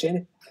dead fish?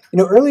 And,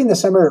 early in the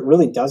summer, it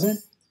really doesn't.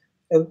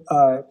 Of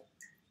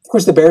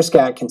course, the bear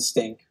scat can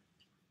stink.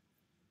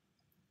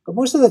 But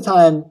most of the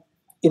time,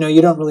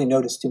 you don't really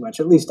notice too much.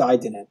 At least I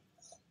didn't.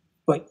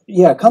 But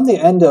yeah, come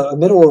the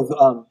middle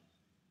of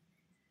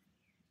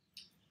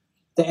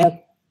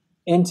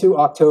into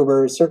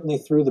October, certainly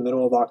through the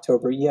middle of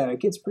October, yeah, it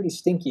gets pretty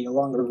stinky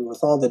along the river with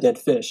all the dead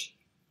fish.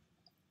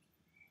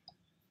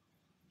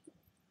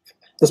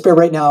 This bear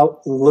right now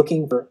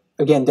looking for,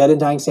 again, dead and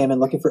dying salmon,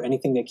 looking for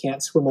anything that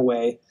can't swim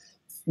away.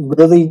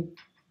 Really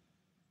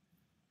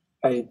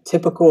a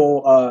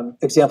typical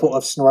example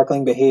of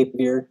snorkeling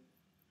behavior.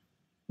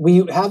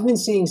 We have been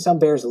seeing some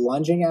bears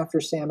lunging after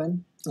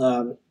salmon,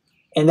 and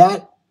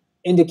that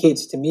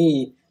indicates to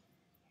me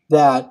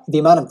that the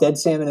amount of dead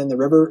salmon in the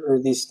river, or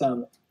at least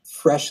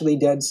freshly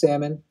dead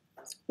salmon,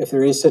 if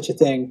there is such a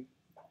thing,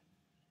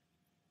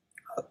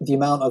 the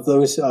amount of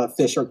those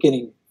fish are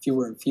getting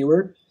fewer and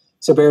fewer.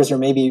 So bears are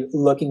maybe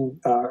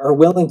looking or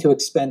willing to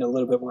expend a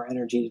little bit more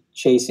energy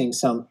chasing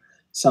some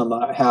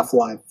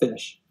half-live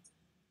fish.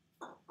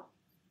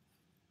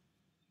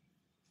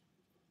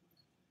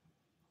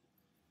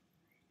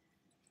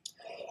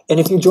 And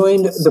if you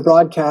joined the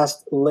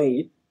broadcast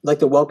late, I'd like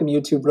to welcome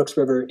you to Brooks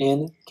River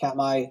in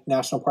Katmai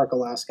National Park,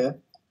 Alaska.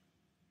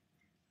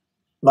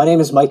 My name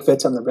is Mike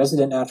Fitz. I'm the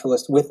resident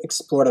naturalist with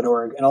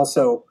Explore.org and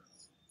also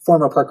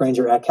former park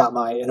ranger at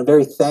Katmai. And I'm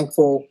very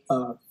thankful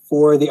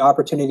for the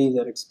opportunity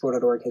that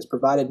Explore.org has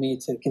provided me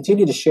to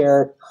continue to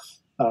share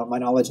my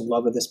knowledge and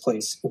love of this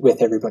place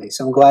with everybody.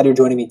 So I'm glad you're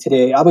joining me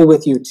today. I'll be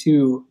with you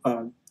too,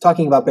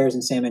 talking about bears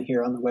and salmon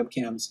here on the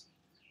webcams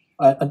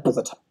until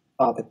the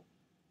topic.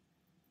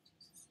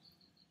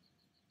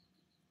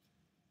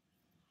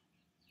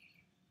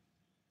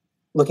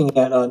 Looking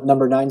at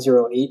number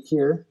 908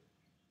 here,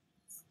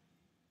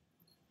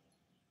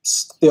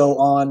 still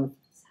on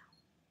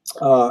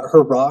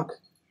her rock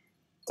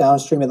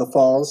downstream of the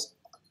falls.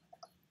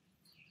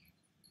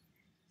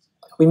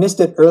 We missed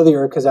it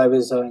earlier because I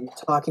was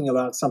talking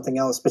about something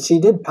else, but she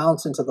did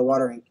pounce into the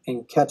water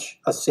and catch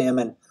a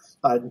salmon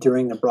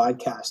during the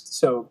broadcast.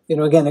 So,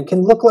 again, it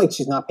can look like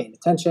she's not paying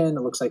attention.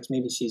 It looks like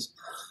maybe she's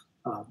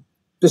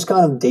just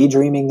kind of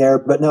daydreaming there.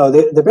 But no,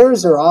 the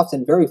bears are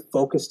often very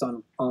focused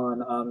on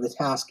the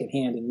task at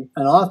hand.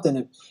 And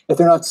often, if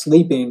they're not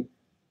sleeping,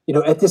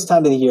 at this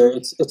time of the year,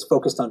 it's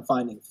focused on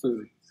finding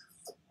food.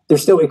 They're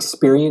still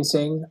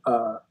experiencing,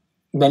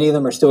 many of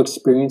them are still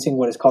experiencing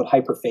what is called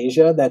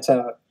hyperphagia. That's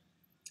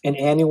an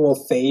annual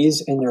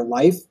phase in their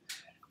life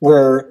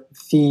where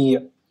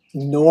the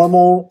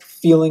normal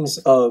feelings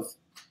of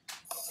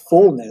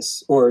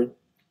fullness or,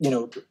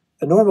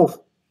 a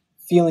normal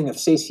feeling of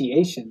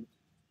satiation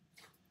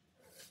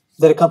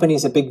that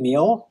accompanies a big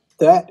meal,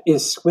 that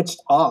is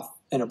switched off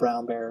in a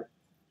brown bear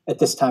at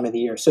this time of the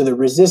year. So they're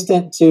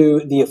resistant to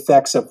the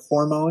effects of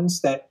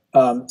hormones that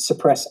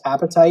suppress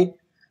appetite,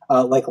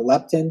 like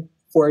leptin,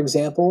 for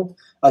example.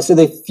 So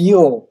they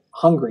feel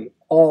hungry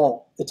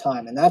all the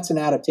time. And that's an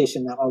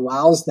adaptation that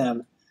allows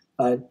them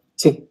to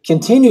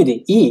continue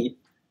to eat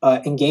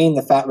and gain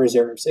the fat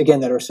reserves, again,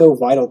 that are so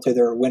vital to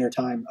their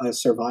wintertime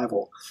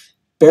survival.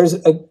 Bears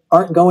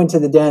aren't going to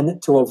the den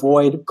to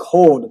avoid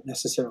cold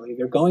necessarily.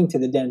 They're going to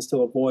the dens to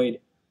avoid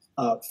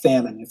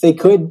famine. If they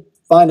could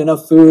find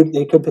enough food,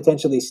 they could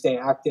potentially stay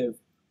active,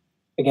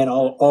 again,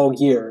 all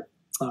year.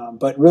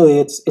 But really,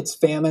 it's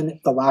famine,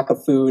 the lack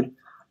of food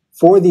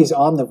for these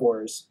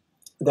omnivores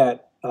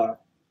that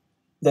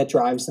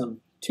drives them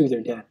to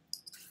their den.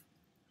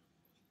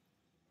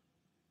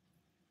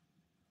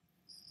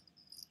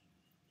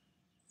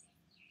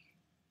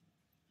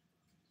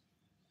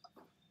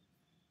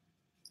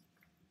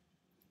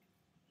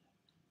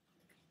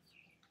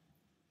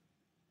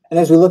 And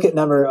as we look at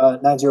number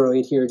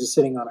 908 here, just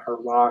sitting on her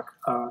rock,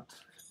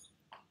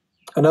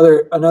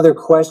 another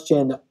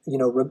question,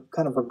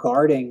 kind of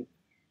regarding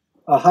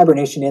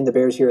hibernation in the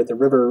bears here at the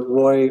river.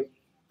 Roy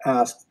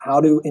asked, how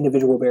do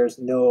individual bears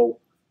know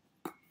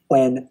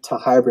when to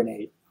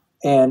hibernate?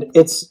 And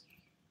it's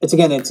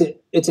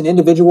an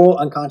individual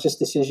unconscious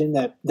decision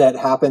that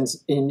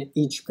happens in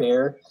each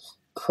bear.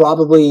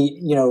 Probably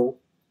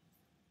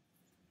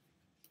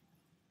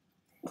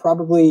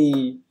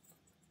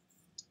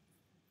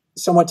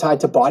somewhat tied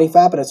to body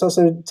fat, but it's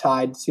also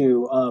tied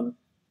to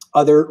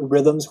other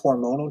rhythms,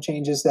 hormonal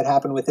changes that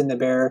happen within the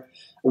bear.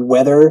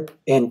 Weather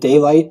and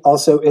daylight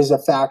also is a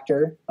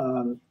factor.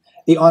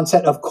 The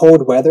onset of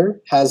cold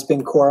weather has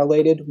been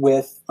correlated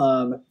with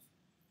the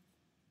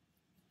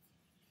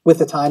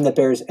time that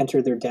bears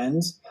enter their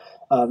dens.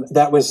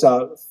 That was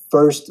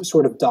first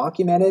sort of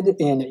documented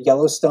in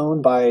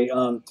Yellowstone by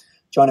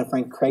John and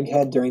Frank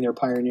Craighead during their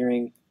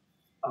pioneering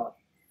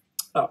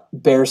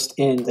bears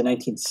in the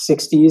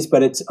 1960s,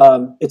 but it's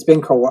been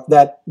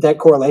that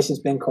correlation's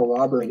been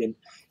corroborated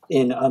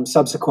in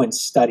subsequent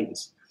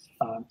studies.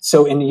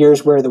 So in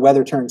years where the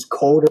weather turns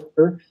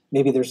colder,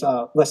 maybe there's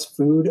less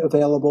food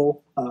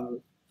available.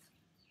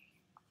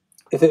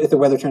 If the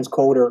weather turns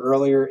colder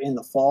earlier in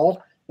the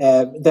fall,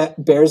 that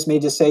bears may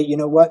just say, you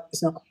know what,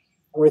 it's not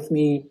worth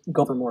me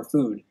going for more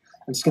food.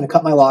 I'm just going to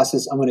cut my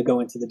losses. I'm going to go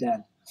into the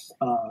den.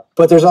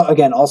 But there's,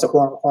 again, also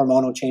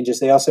hormonal changes.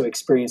 They also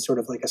experience sort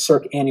of like a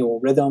circannual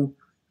rhythm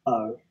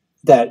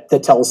that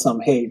tells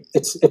them, hey,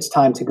 it's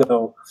time to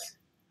go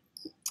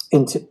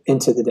into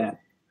the den.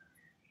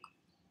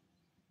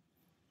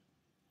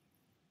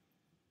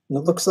 And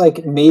it looks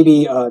like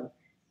maybe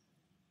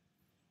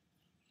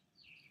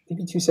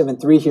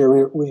 273 here,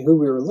 who we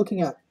were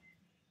looking at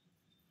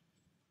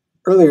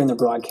earlier in the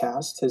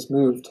broadcast, has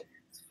moved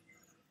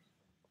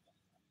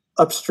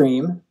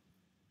upstream.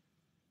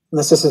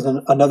 Unless this is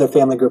another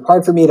family group.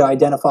 Hard for me to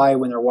identify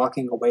when they're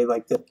walking away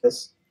like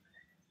this.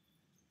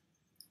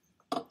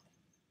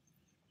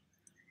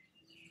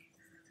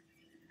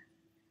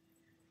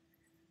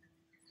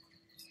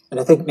 And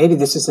I think maybe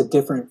this is a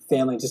different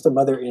family, just a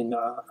mother and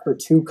her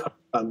two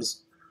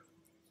cubs.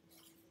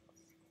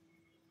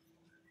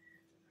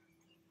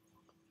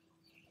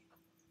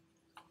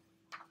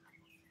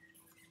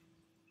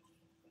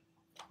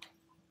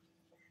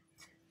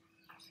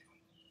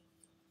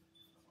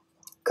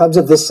 Cubs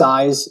of this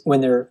size, when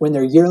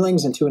they're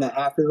yearlings and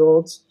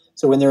 2.5-year-olds,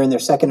 so when they're in their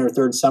second or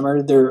third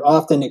summer, they're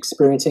often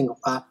experiencing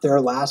their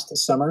last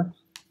summer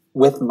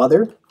with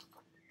mother.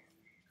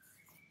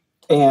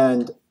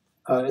 And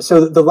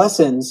so the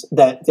lessons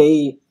that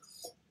they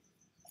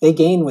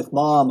gain with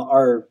mom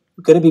are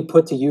going to be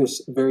put to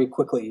use very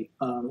quickly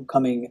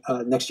coming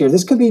next year.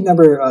 This could be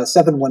number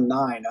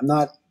 719. I'm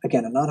not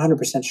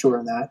 100% sure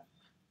on that.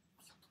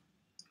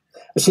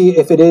 But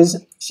if it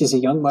is, she's a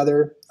young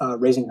mother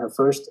raising her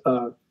first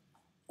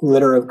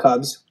litter of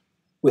cubs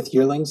with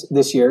yearlings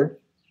this year.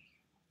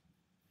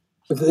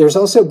 There's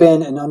also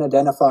been an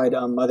unidentified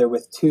mother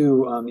with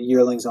two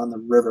yearlings on the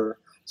river,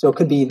 so it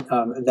could be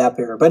that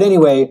bear. But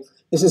anyway,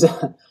 this is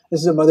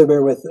a mother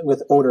bear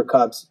with older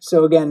cubs.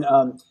 So again,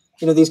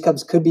 these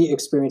cubs could be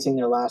experiencing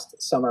their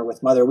last summer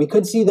with mother. We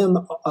could see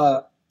them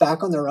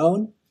back on their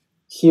own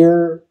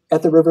here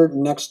at the river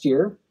next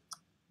year.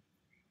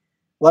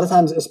 A lot of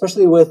times,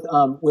 especially with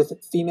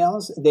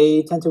females,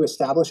 they tend to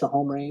establish a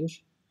home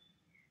range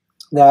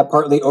that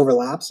partly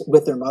overlaps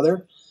with their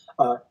mother.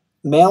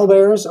 Male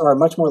bears are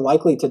much more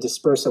likely to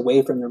disperse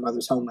away from their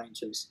mother's home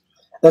ranges.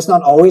 That's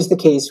not always the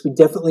case. We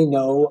definitely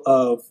know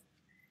of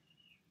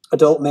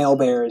adult male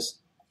bears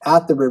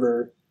at the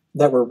river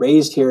that were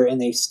raised here,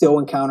 and they still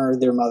encounter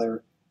their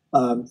mother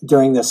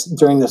during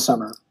the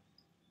summer.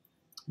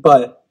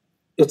 But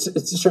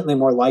it's certainly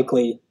more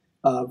likely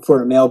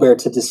for a male bear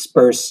to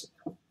disperse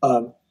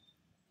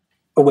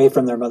away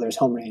from their mother's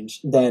home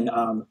range than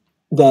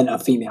a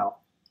female.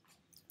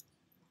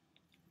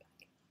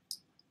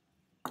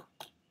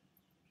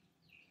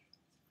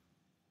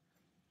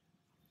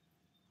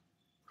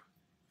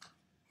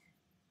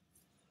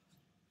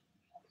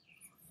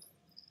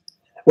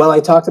 Well,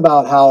 I talked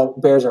about how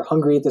bears are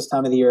hungry at this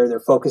time of the year. They're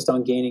focused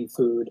on gaining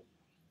food.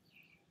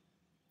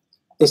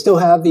 They still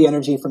have the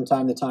energy from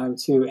time to time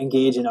to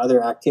engage in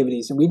other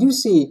activities. And we do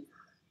see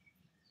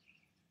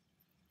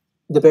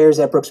the bears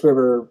at Brooks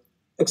River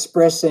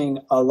expressing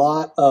a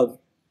lot of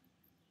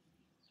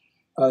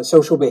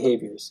social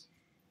behaviors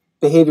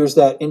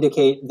that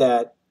indicate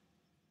that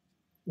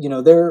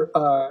they're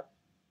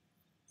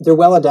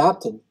well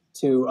adapted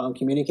to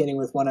communicating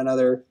with one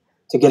another,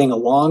 to getting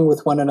along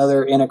with one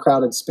another in a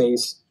crowded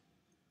space,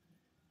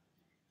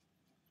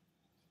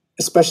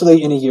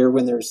 especially in a year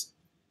when there's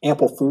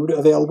ample food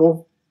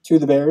available to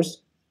the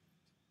bears.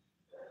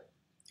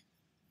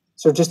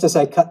 So just as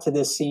I cut to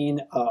this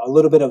scene, a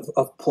little bit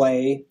of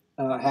play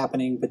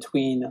happening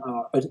between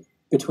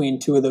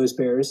two of those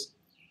bears.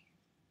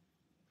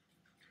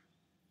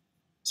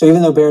 So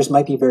even though bears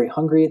might be very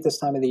hungry at this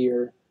time of the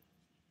year,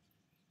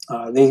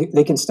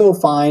 they can still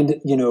find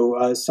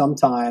some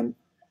time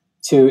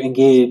to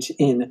engage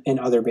in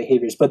other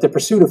behaviors. But the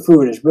pursuit of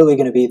food is really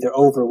going to be their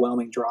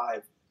overwhelming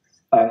drive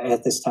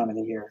at this time of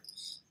the year.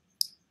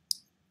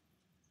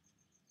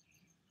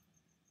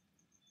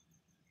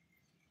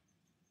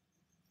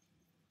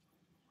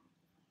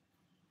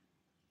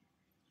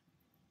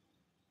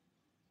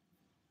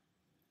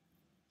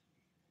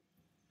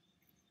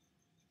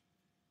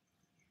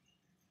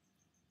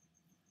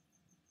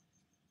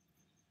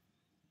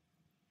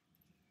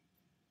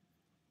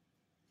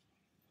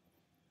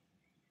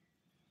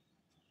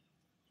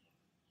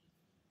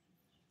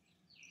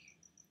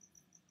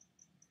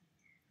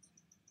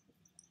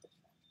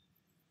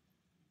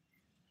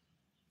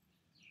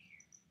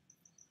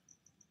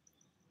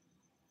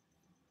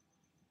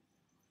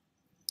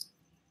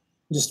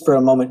 Just for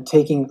a moment,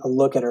 taking a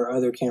look at our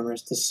other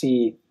cameras to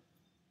see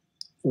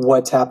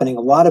what's happening. A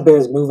lot of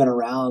bears moving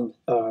around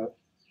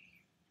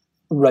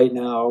right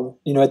now.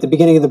 At the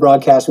beginning of the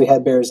broadcast, we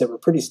had bears that were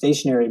pretty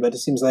stationary, but it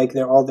seems like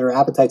all their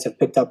appetites have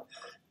picked up.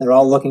 They're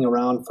all looking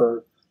around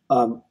for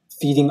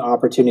feeding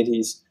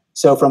opportunities.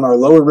 So from our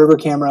lower river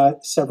camera,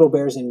 several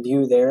bears in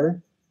view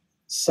there,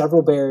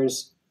 several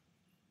bears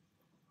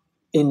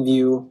in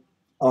view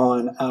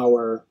on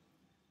our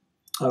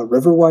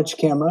River Watch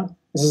camera.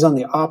 This is on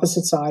the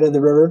opposite side of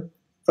the river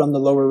from the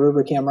lower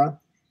river camera.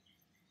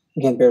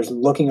 Again, bears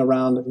looking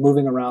around,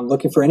 moving around,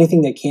 looking for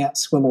anything that can't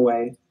swim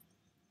away.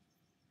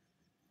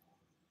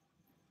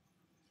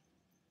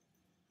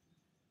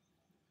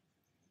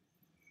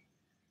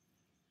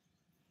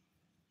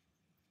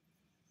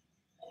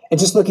 And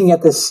just looking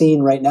at this scene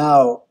right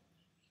now,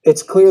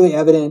 it's clearly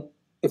evident,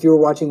 if you were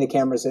watching the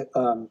cameras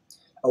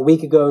a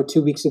week ago,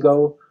 2 weeks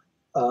ago,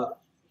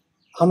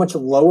 how much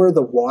lower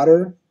the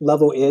water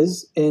level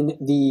is in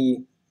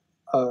the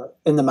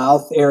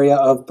mouth area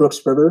of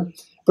Brooks River.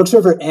 Brooks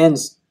River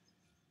ends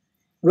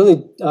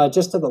really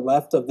just to the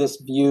left of this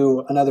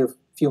view, another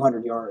few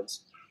hundred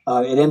yards.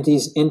 It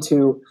empties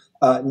into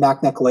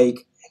Naknek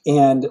Lake,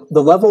 and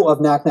the level of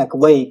Naknek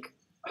Lake,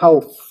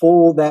 how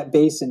full that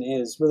basin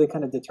is, really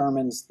kind of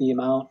determines the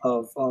amount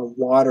of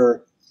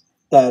water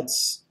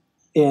that's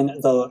in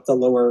the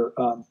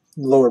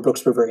lower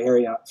Brooks River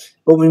area.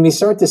 But when we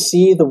start to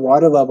see the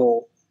water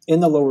level in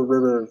the lower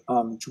river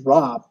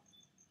drop,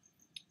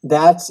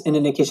 that's an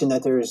indication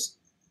that there's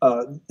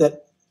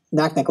that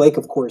Naknek Lake,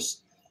 of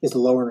course, is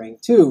lowering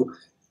too.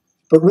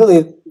 But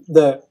really,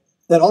 that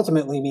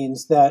ultimately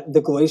means that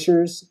the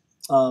glaciers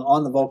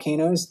on the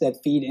volcanoes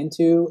that feed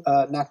into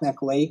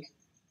Naknek Lake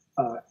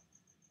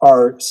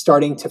are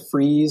starting to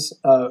freeze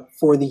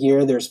for the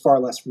year. There's far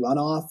less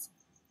runoff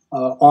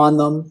on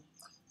them.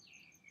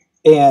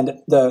 And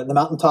the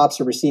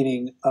mountaintops are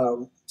receiving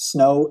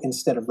snow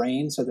instead of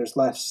rain, so there's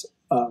less,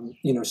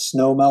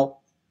 snow melt,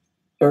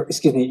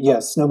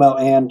 snow melt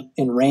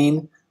and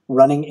rain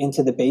running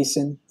into the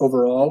basin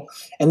overall.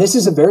 And this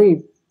is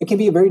it can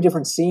be a very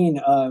different scene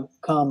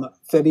come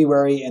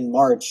February and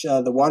March.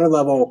 The water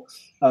level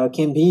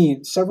can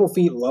be several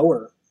feet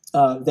lower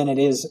than it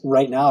is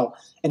right now.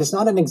 And it's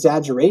not an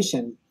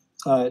exaggeration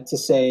to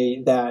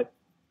say that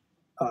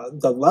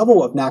the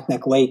level of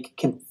Naknek Lake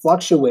can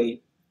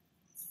fluctuate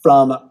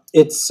from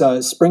its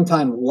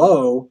springtime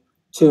low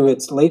to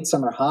its late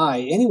summer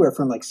high, anywhere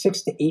from like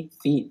 6 to 8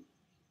 feet.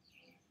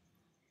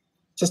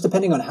 Just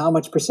depending on how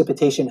much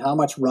precipitation, how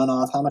much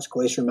runoff, how much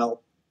glacier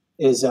melt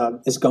is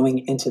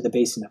going into the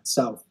basin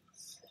itself.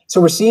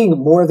 So we're seeing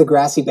more of the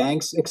grassy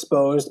banks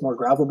exposed, more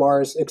gravel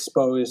bars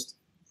exposed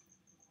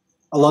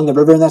along the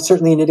river, and that's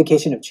certainly an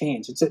indication of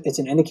change. It's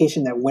an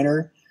indication that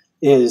winter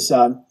is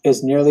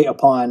nearly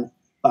upon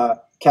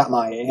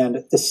Katmai,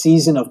 and the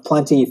season of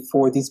plenty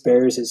for these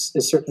bears is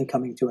certainly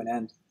coming to an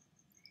end.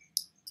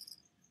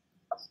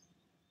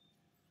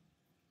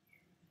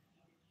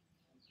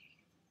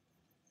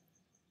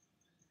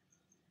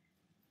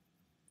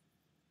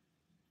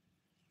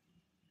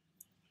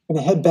 I'm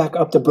going to head back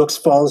up to Brooks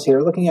Falls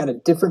here, looking at a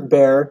different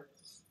bear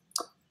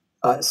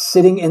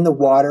sitting in the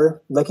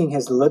water, licking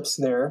his lips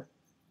there.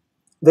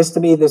 To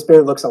me, this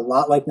bear looks a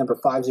lot like number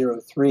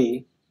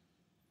 503.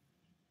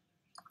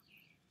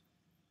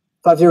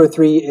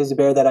 503 is a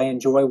bear that I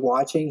enjoy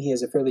watching. He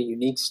has a fairly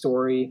unique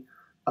story.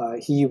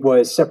 He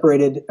was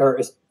separated or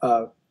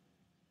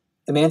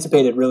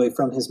emancipated really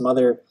from his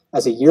mother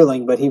as a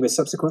yearling, but he was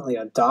subsequently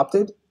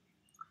adopted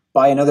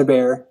by another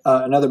bear,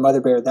 another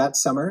mother bear that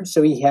summer.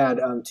 So he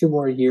had 2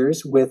 more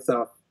years with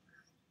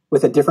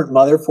a different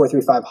mother,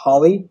 435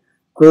 Holly,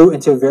 grew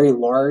into a very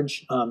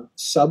large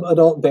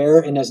sub-adult bear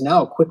and is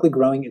now quickly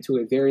growing into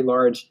a very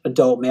large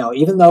adult male,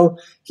 even though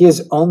he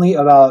is only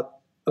about,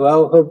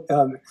 well,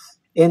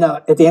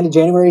 at the end of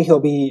January, he'll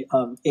be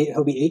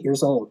 8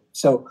 years old.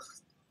 So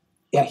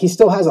yeah, he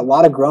still has a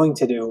lot of growing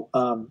to do.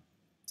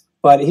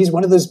 But he's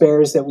one of those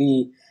bears that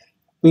we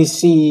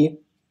see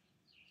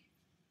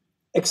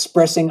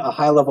expressing a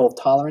high level of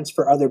tolerance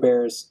for other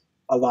bears,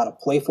 a lot of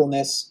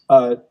playfulness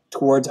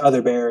towards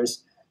other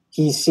bears.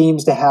 He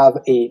seems to have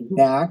a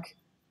knack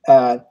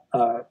at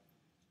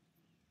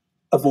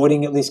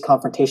avoiding at least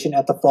confrontation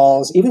at the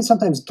falls, even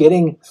sometimes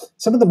getting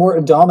some of the more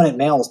dominant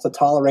males to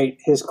tolerate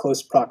his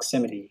close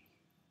proximity.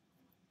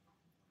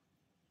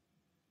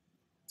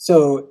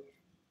 So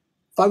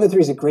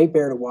 503 is a great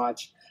bear to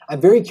watch.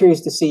 I'm very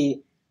curious to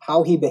see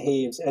how he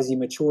behaves as he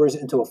matures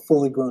into a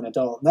fully grown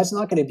adult. And that's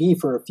not going to be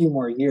for a few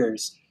more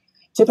years.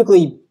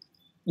 Typically,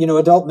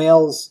 adult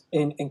males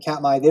in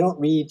Katmai, they don't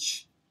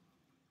reach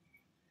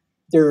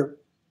their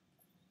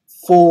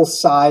full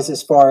size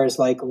as far as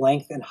like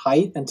length and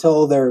height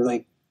until they're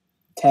like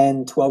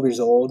 10, 12 years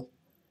old,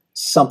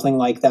 something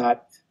like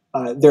that.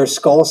 Their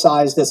skull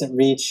size doesn't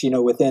reach,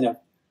 within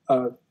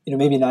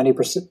maybe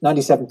 90%,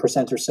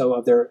 97% or so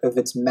of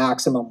its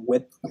maximum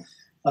width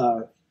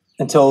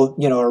until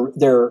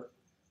they're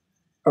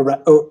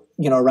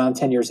around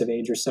 10 years of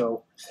age or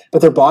so.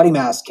 But their body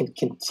mass can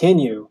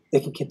continue. They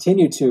can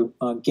continue to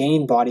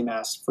gain body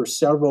mass for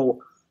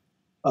several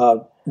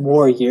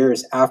more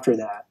years after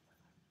that,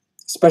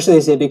 especially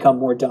as they become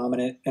more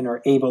dominant and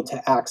are able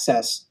to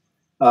access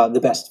the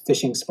best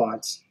fishing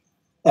spots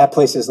at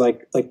places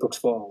like Brooks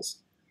Falls.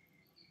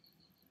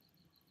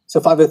 So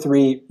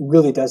 503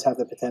 really does have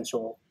the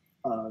potential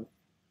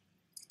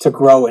to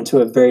grow into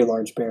a very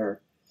large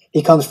bear.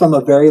 He comes from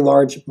a very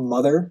large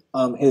mother.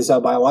 His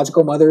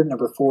biological mother,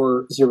 number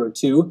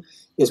 402,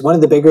 is one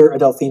of the bigger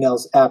adult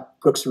females at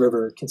Brooks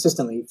River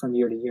consistently from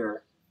year to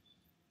year.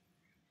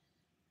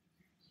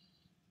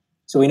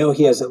 So we know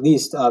he has at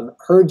least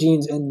her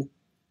genes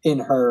in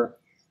her,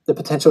 the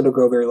potential to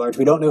grow very large.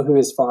 We don't know who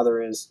his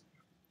father is.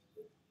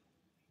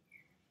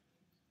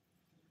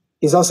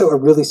 He's also a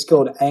really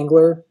skilled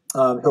angler.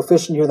 He'll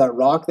fish near that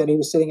rock that he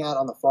was sitting at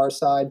on the far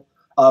side,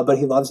 but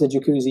he loves the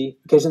jacuzzi.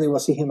 Occasionally we'll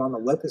see him on the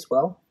lip as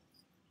well.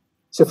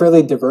 So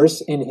fairly diverse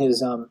in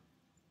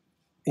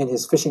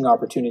his fishing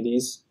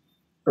opportunities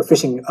or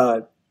fishing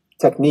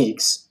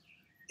techniques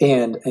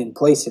and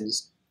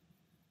places.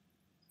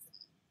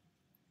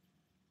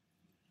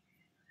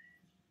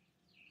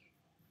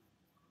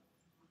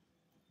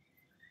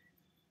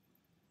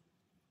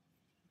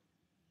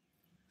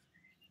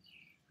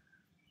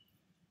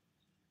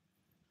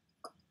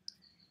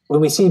 When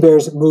we see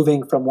bears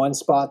moving from one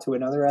spot to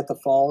another at the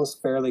falls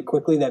fairly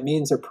quickly, that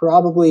means they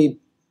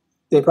probably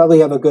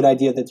have a good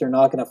idea that they're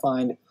not going to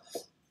find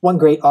one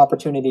great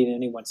opportunity in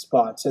any one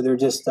spot. So they're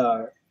just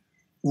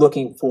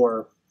looking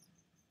for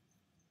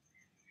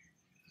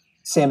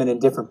salmon in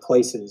different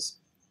places.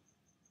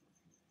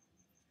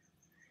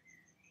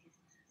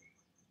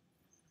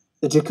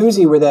 The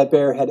jacuzzi where that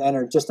bear had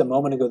entered just a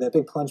moment ago, that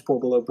big plunge pool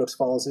below Brooks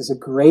Falls, is a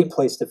great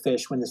place to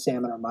fish when the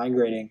salmon are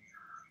migrating.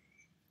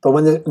 But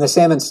when the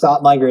salmon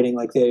stop migrating,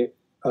 like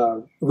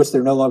which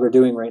they're no longer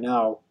doing right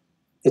now,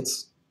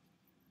 it's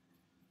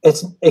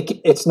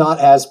not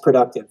as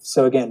productive.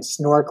 So again,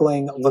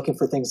 snorkeling, looking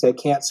for things that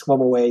can't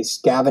swim away,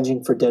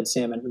 scavenging for dead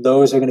salmon,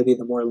 those are going to be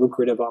the more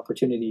lucrative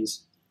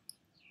opportunities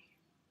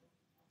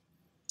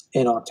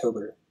in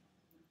October.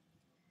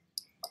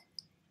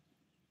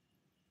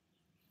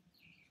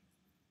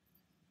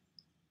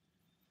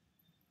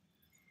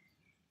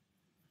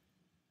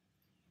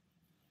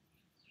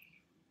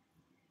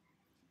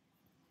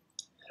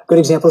 Good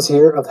examples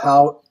here of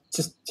how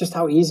just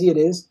how easy it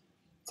is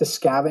to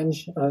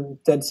scavenge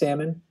dead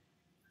salmon.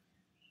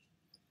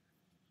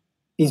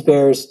 These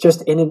bears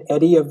just in an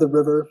eddy of the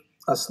river,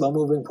 a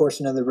slow-moving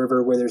portion of the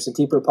river where there's a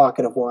deeper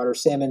pocket of water.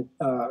 Salmon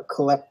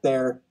collect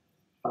there.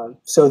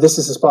 So this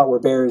is a spot where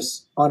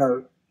bears on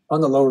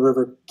the lower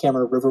river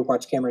camera, river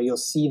watch camera, you'll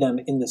see them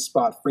in this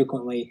spot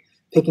frequently,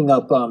 picking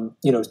up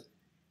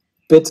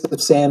bits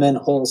of salmon,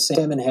 whole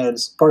salmon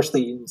heads,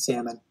 partially eaten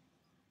salmon.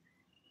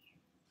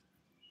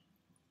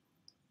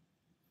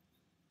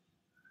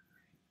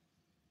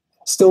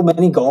 Still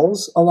many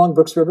gulls along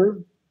Brooks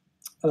River.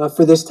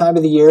 For this time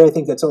of the year, I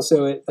think that's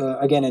also,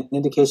 again, an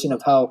indication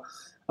of how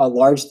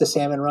large the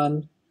salmon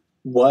run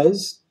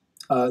was.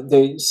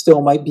 They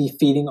still might be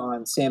feeding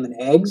on salmon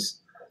eggs.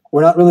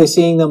 We're not really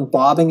seeing them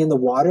bobbing in the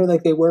water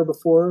like they were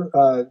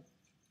before.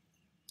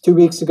 2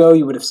 weeks ago,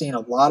 you would have seen a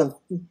lot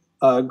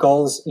of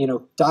gulls,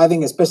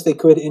 diving as best they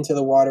could into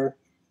the water,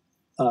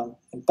 and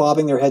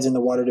bobbing their heads in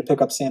the water to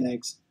pick up salmon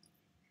eggs.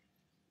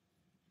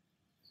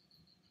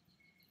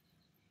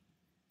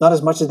 Not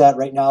as much of that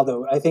right now,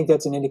 though. I think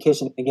that's an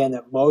indication, again,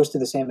 that most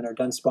of the salmon are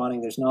done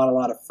spawning. There's not a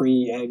lot of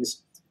free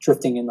eggs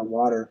drifting in the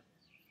water.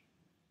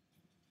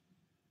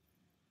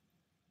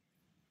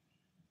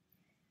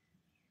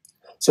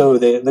 So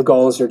the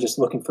gulls are just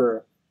looking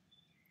for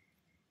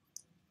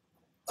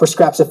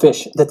scraps of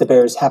fish that the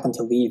bears happen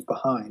to leave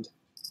behind.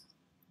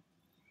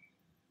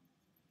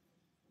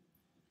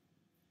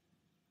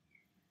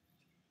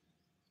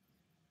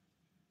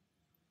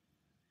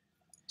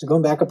 So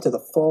going back up to the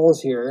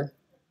falls here,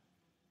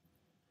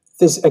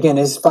 this again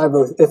is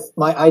 50. If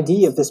my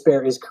ID of this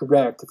bear is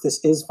correct, if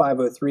this is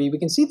 503, we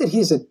can see that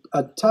he's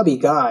a tubby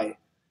guy.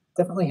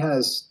 Definitely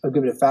has a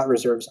good bit of fat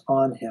reserves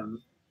on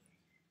him,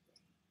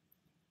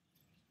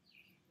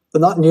 but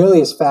not nearly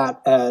as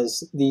fat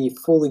as the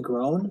fully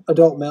grown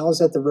adult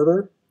males at the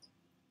river.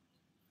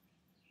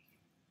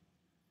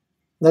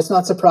 That's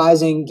not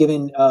surprising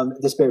given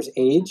this bear's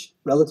age,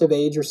 relative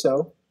age or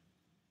so.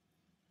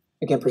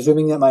 Again,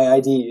 presuming that my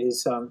ID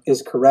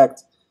is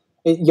correct.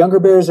 Younger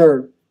bears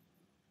are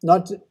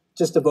not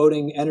just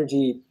devoting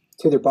energy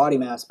to their body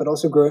mass, but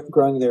also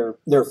growing their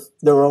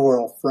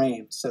overall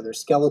frame, so their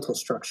skeletal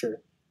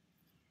structure.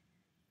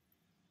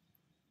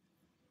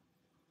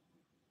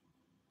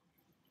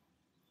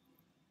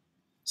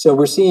 So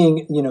we're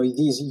seeing,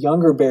 these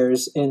younger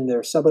bears in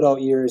their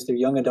subadult years, their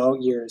young adult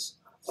years,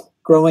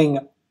 growing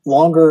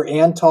longer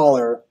and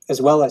taller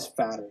as well as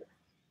fatter.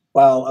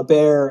 While a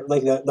bear,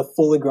 like the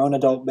fully grown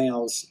adult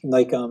males,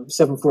 like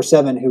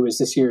 747, who was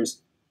this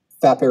year's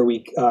Fat Bear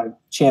Week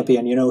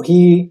champion,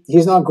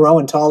 he's not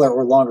growing taller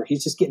or longer.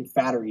 He's just getting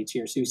fatter each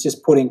year. So he's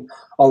just putting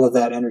all of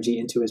that energy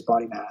into his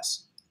body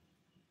mass.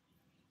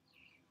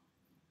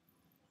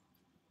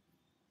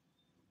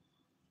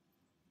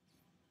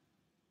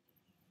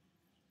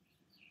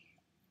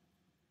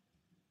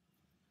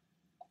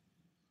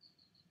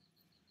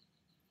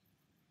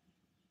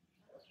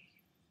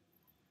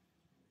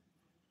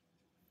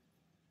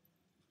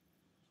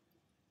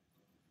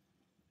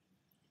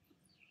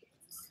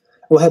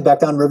 We'll head back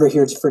downriver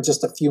here for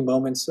just a few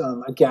moments.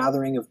 A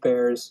gathering of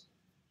bears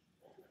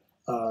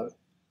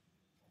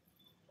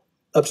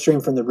upstream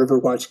from the River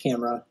Watch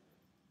camera.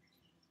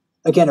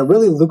 Again, a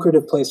really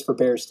lucrative place for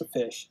bears to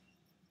fish.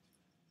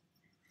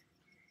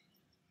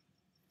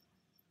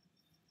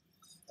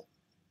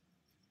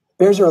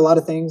 Bears are a lot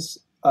of things.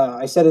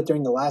 I said it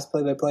during the last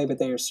play-by-play, but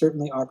they are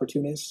certainly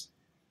opportunists.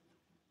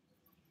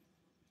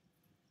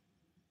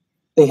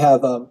 They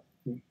have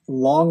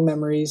long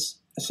memories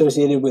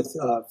associated with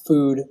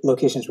food,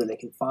 locations where they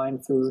can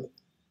find food.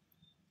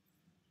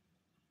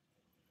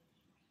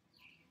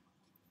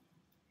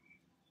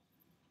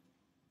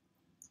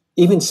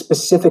 Even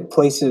specific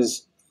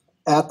places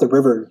at the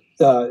river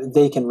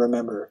they can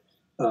remember.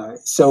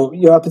 So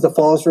you're up at the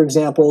falls, for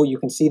example, you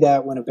can see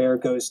that when a bear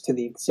goes to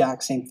the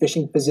exact same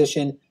fishing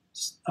position,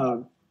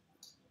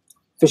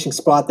 fishing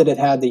spot that it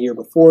had the year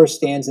before,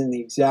 stands in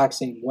the exact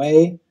same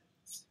way.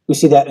 We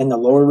see that in the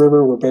lower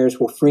river where bears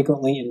will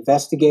frequently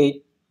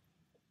investigate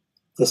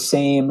the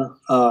same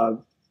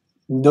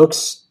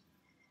nooks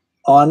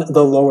on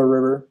the lower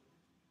river.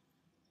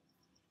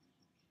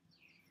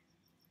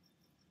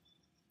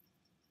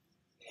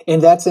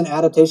 And that's an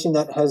adaptation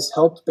that has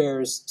helped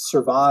bears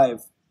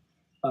survive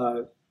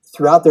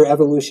throughout their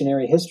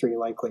evolutionary history,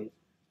 likely,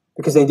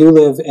 because they do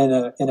live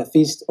in a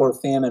feast or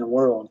famine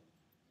world.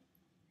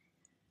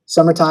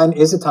 Summertime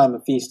is a time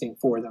of feasting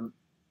for them,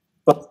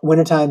 but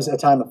wintertime's a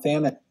time of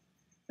famine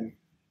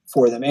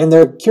for them. And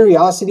their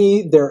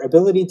curiosity, their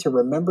ability to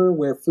remember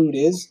where food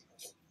is,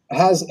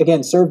 has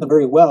again served them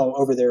very well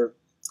over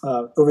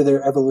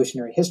their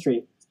evolutionary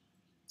history.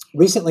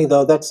 Recently,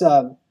 though, that's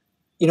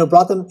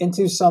brought them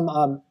into some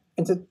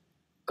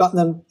gotten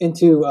them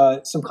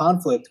into some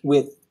conflict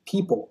with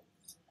people,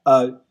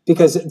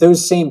 because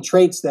those same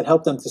traits that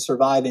help them to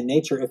survive in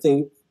nature, if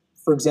they,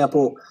 for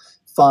example,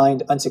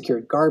 find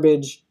unsecured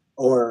garbage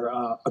or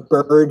a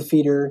bird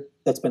feeder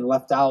that's been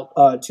left out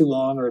too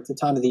long, or at the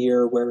time of the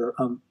year where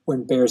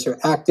when bears are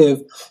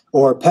active,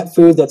 or pet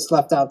food that's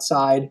left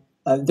outside,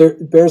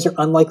 Bears are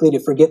unlikely to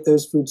forget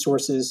those food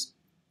sources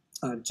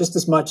just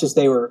as much as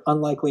they were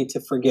unlikely to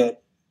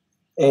forget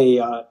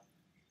the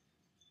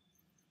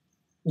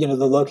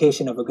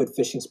location of a good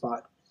fishing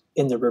spot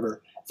in the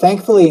river.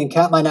 Thankfully, in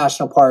Katmai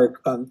National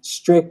Park,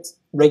 strict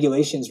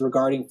regulations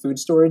regarding food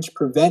storage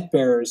prevent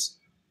bears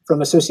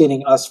from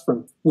associating us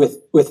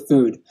with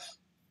food.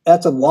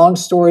 That's a long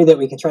story that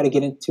we can try to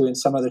get into in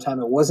some other time.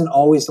 It wasn't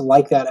always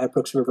like that at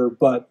Brooks River,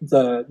 but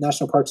the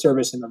National Park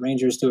Service and the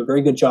rangers do a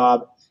very good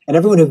job, and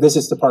everyone who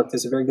visits the park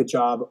does a very good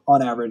job,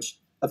 on average,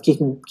 of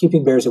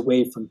keeping bears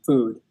away from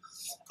food.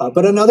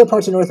 But in other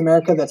parts of North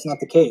America, that's not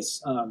the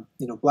case.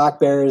 Black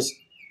bears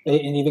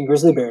and even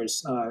grizzly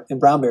bears and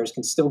brown bears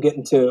can still get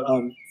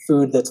into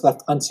food that's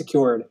left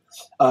unsecured.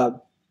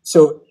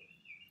 So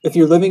if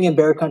you're living in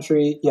bear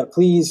country,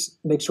 please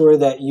make sure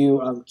that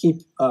you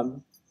keep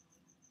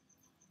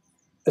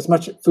as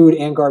much food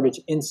and garbage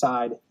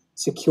inside.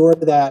 Secure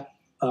that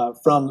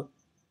from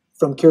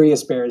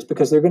curious bears,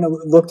 because they're going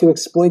to look to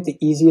exploit the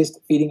easiest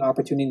feeding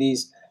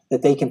opportunities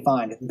that they can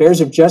find.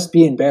 Bears are just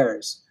being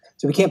bears,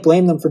 so we can't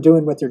blame them for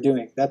doing what they're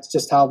doing. That's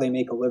just how they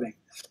make a living.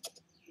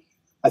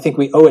 I think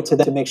we owe it to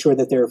them to make sure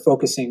that they're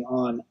focusing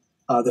on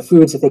the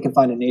foods that they can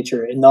find in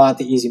nature and not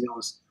the easy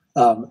meals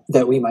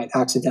that we might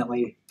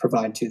accidentally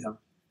provide to them.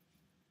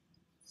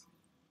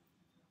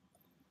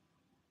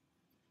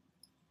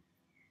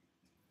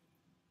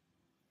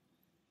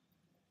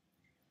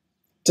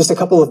 Just a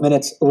couple of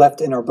minutes left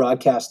in our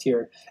broadcast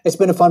here. It's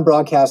been a fun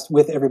broadcast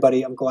with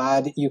everybody. I'm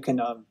glad you can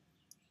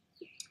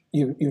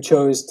you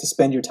chose to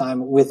spend your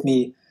time with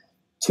me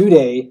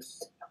today.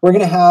 We're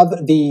going to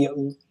have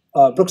the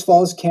Brooks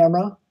Falls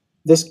camera,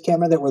 this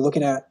camera that we're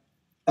looking at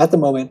the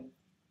moment,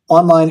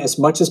 online as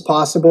much as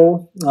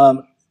possible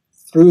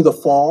through the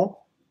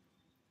fall.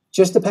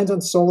 Just depends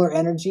on solar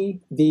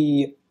energy.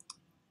 The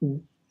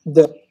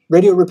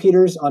radio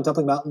repeaters on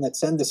Dumpling Mountain that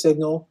send the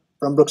signal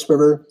from Brooks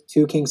River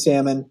to King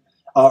Salmon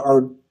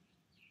are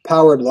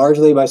powered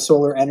largely by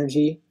solar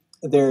energy.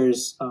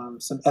 There's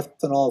some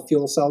ethanol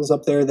fuel cells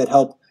up there that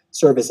help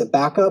serve as a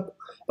backup,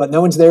 but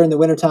no one's there in the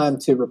wintertime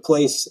to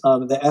replace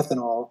the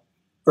methanol.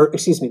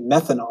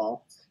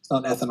 It's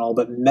not ethanol,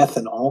 but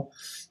methanol.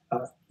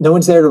 No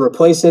one's there to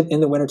replace it in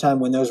the wintertime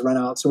when those run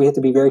out, so we have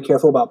to be very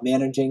careful about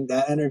managing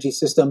that energy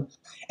system,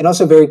 and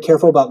also very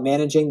careful about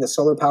managing the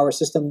solar power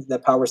system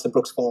that powers the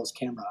Brooks Falls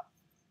camera.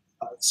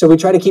 So we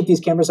try to keep these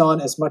cameras on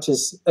as much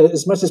as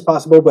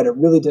possible, but it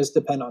really does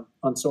depend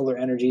on solar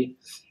energy.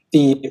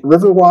 The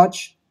River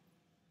Watch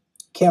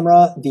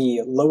camera,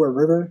 the Lower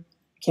River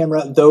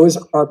camera, those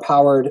are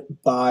powered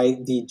by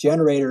the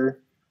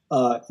generator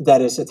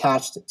that is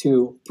attached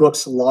to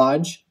Brooks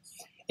Lodge,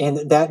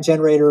 and that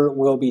generator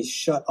will be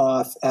shut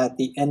off at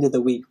the end of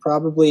the week,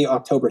 probably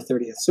October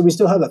 30th. So we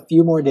still have a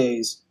few more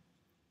days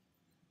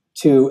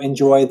to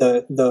enjoy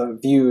the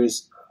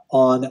views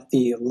on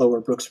the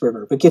Lower Brooks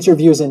River. But get your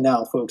views in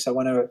now, folks. I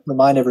want to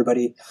remind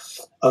everybody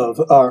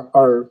of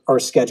our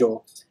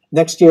schedule.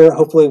 Next year,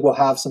 hopefully, we'll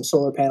have some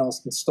solar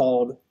panels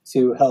installed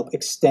to help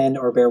extend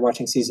our bear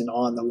watching season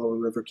on the Lower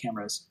River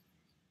cameras.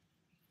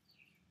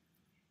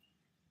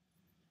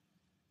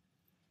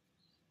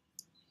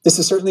 This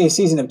is certainly a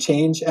season of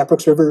change at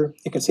Brooks River.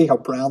 You can see how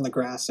brown the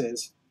grass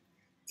is.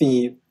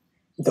 The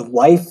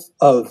life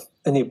of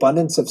and the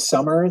abundance of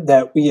summer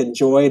that we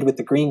enjoyed with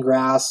the green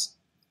grass,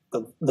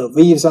 the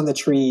leaves on the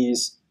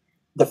trees,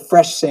 the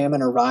fresh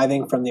salmon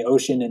arriving from the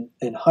ocean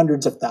in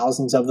hundreds of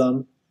thousands of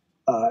them.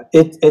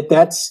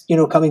 That's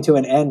coming to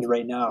an end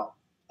right now.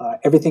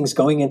 Everything's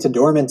going into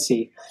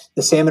dormancy.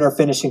 The salmon are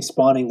finishing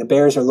spawning. The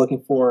bears are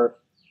looking for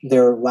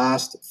their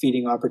last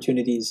feeding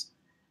opportunities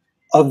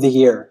of the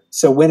year.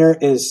 So winter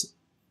is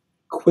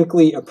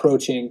quickly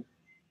approaching,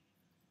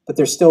 but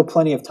there's still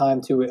plenty of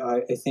time to,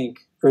 I think,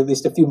 or at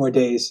least a few more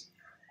days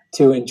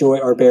to enjoy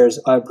our bears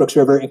at Brooks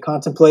River and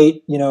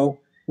contemplate,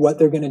 what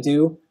they're going to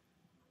do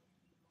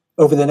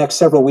over the next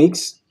several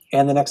weeks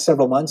and the next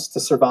several months to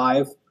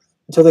survive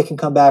until they can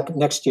come back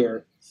next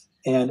year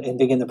and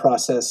begin the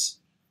process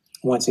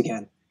once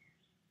again.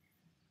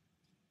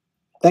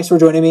 Thanks for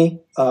joining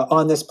me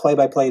on this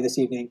play-by-play this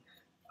evening.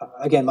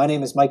 Again, my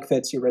name is Mike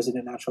Fitz, your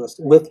resident naturalist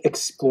with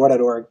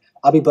Explore.org.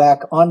 I'll be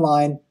back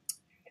online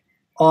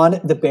on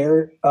the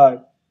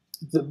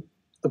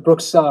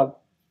Brooks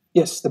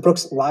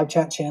live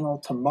chat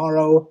channel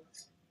tomorrow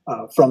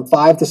from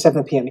 5 to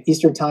 7 p.m.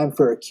 Eastern time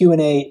for a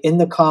Q&A in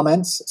the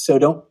comments. So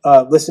don't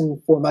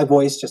listen for my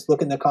voice. Just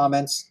look in the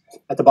comments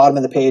at the bottom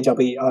of the page. I'll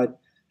be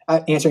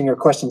answering your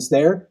questions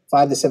there,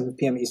 5 to 7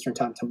 p.m. Eastern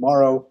time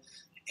tomorrow.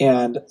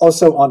 And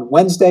also on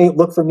Wednesday,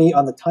 look for me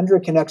on the Tundra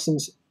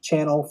Connections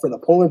channel for the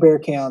Polar Bear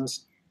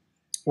Cams,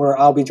 where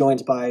I'll be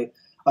joined by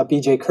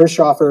BJ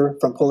Kirschhofer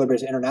from Polar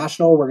Bears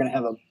International. We're going to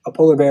have a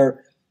polar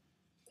bear,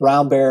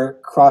 brown bear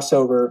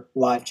crossover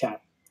live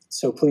chat.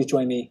 So please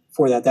join me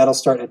for that. That'll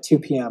start at 2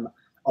 p.m.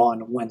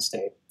 on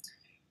Wednesday.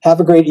 Have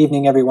a great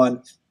evening,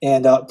 everyone,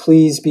 and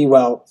please be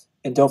well,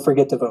 and don't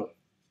forget to vote.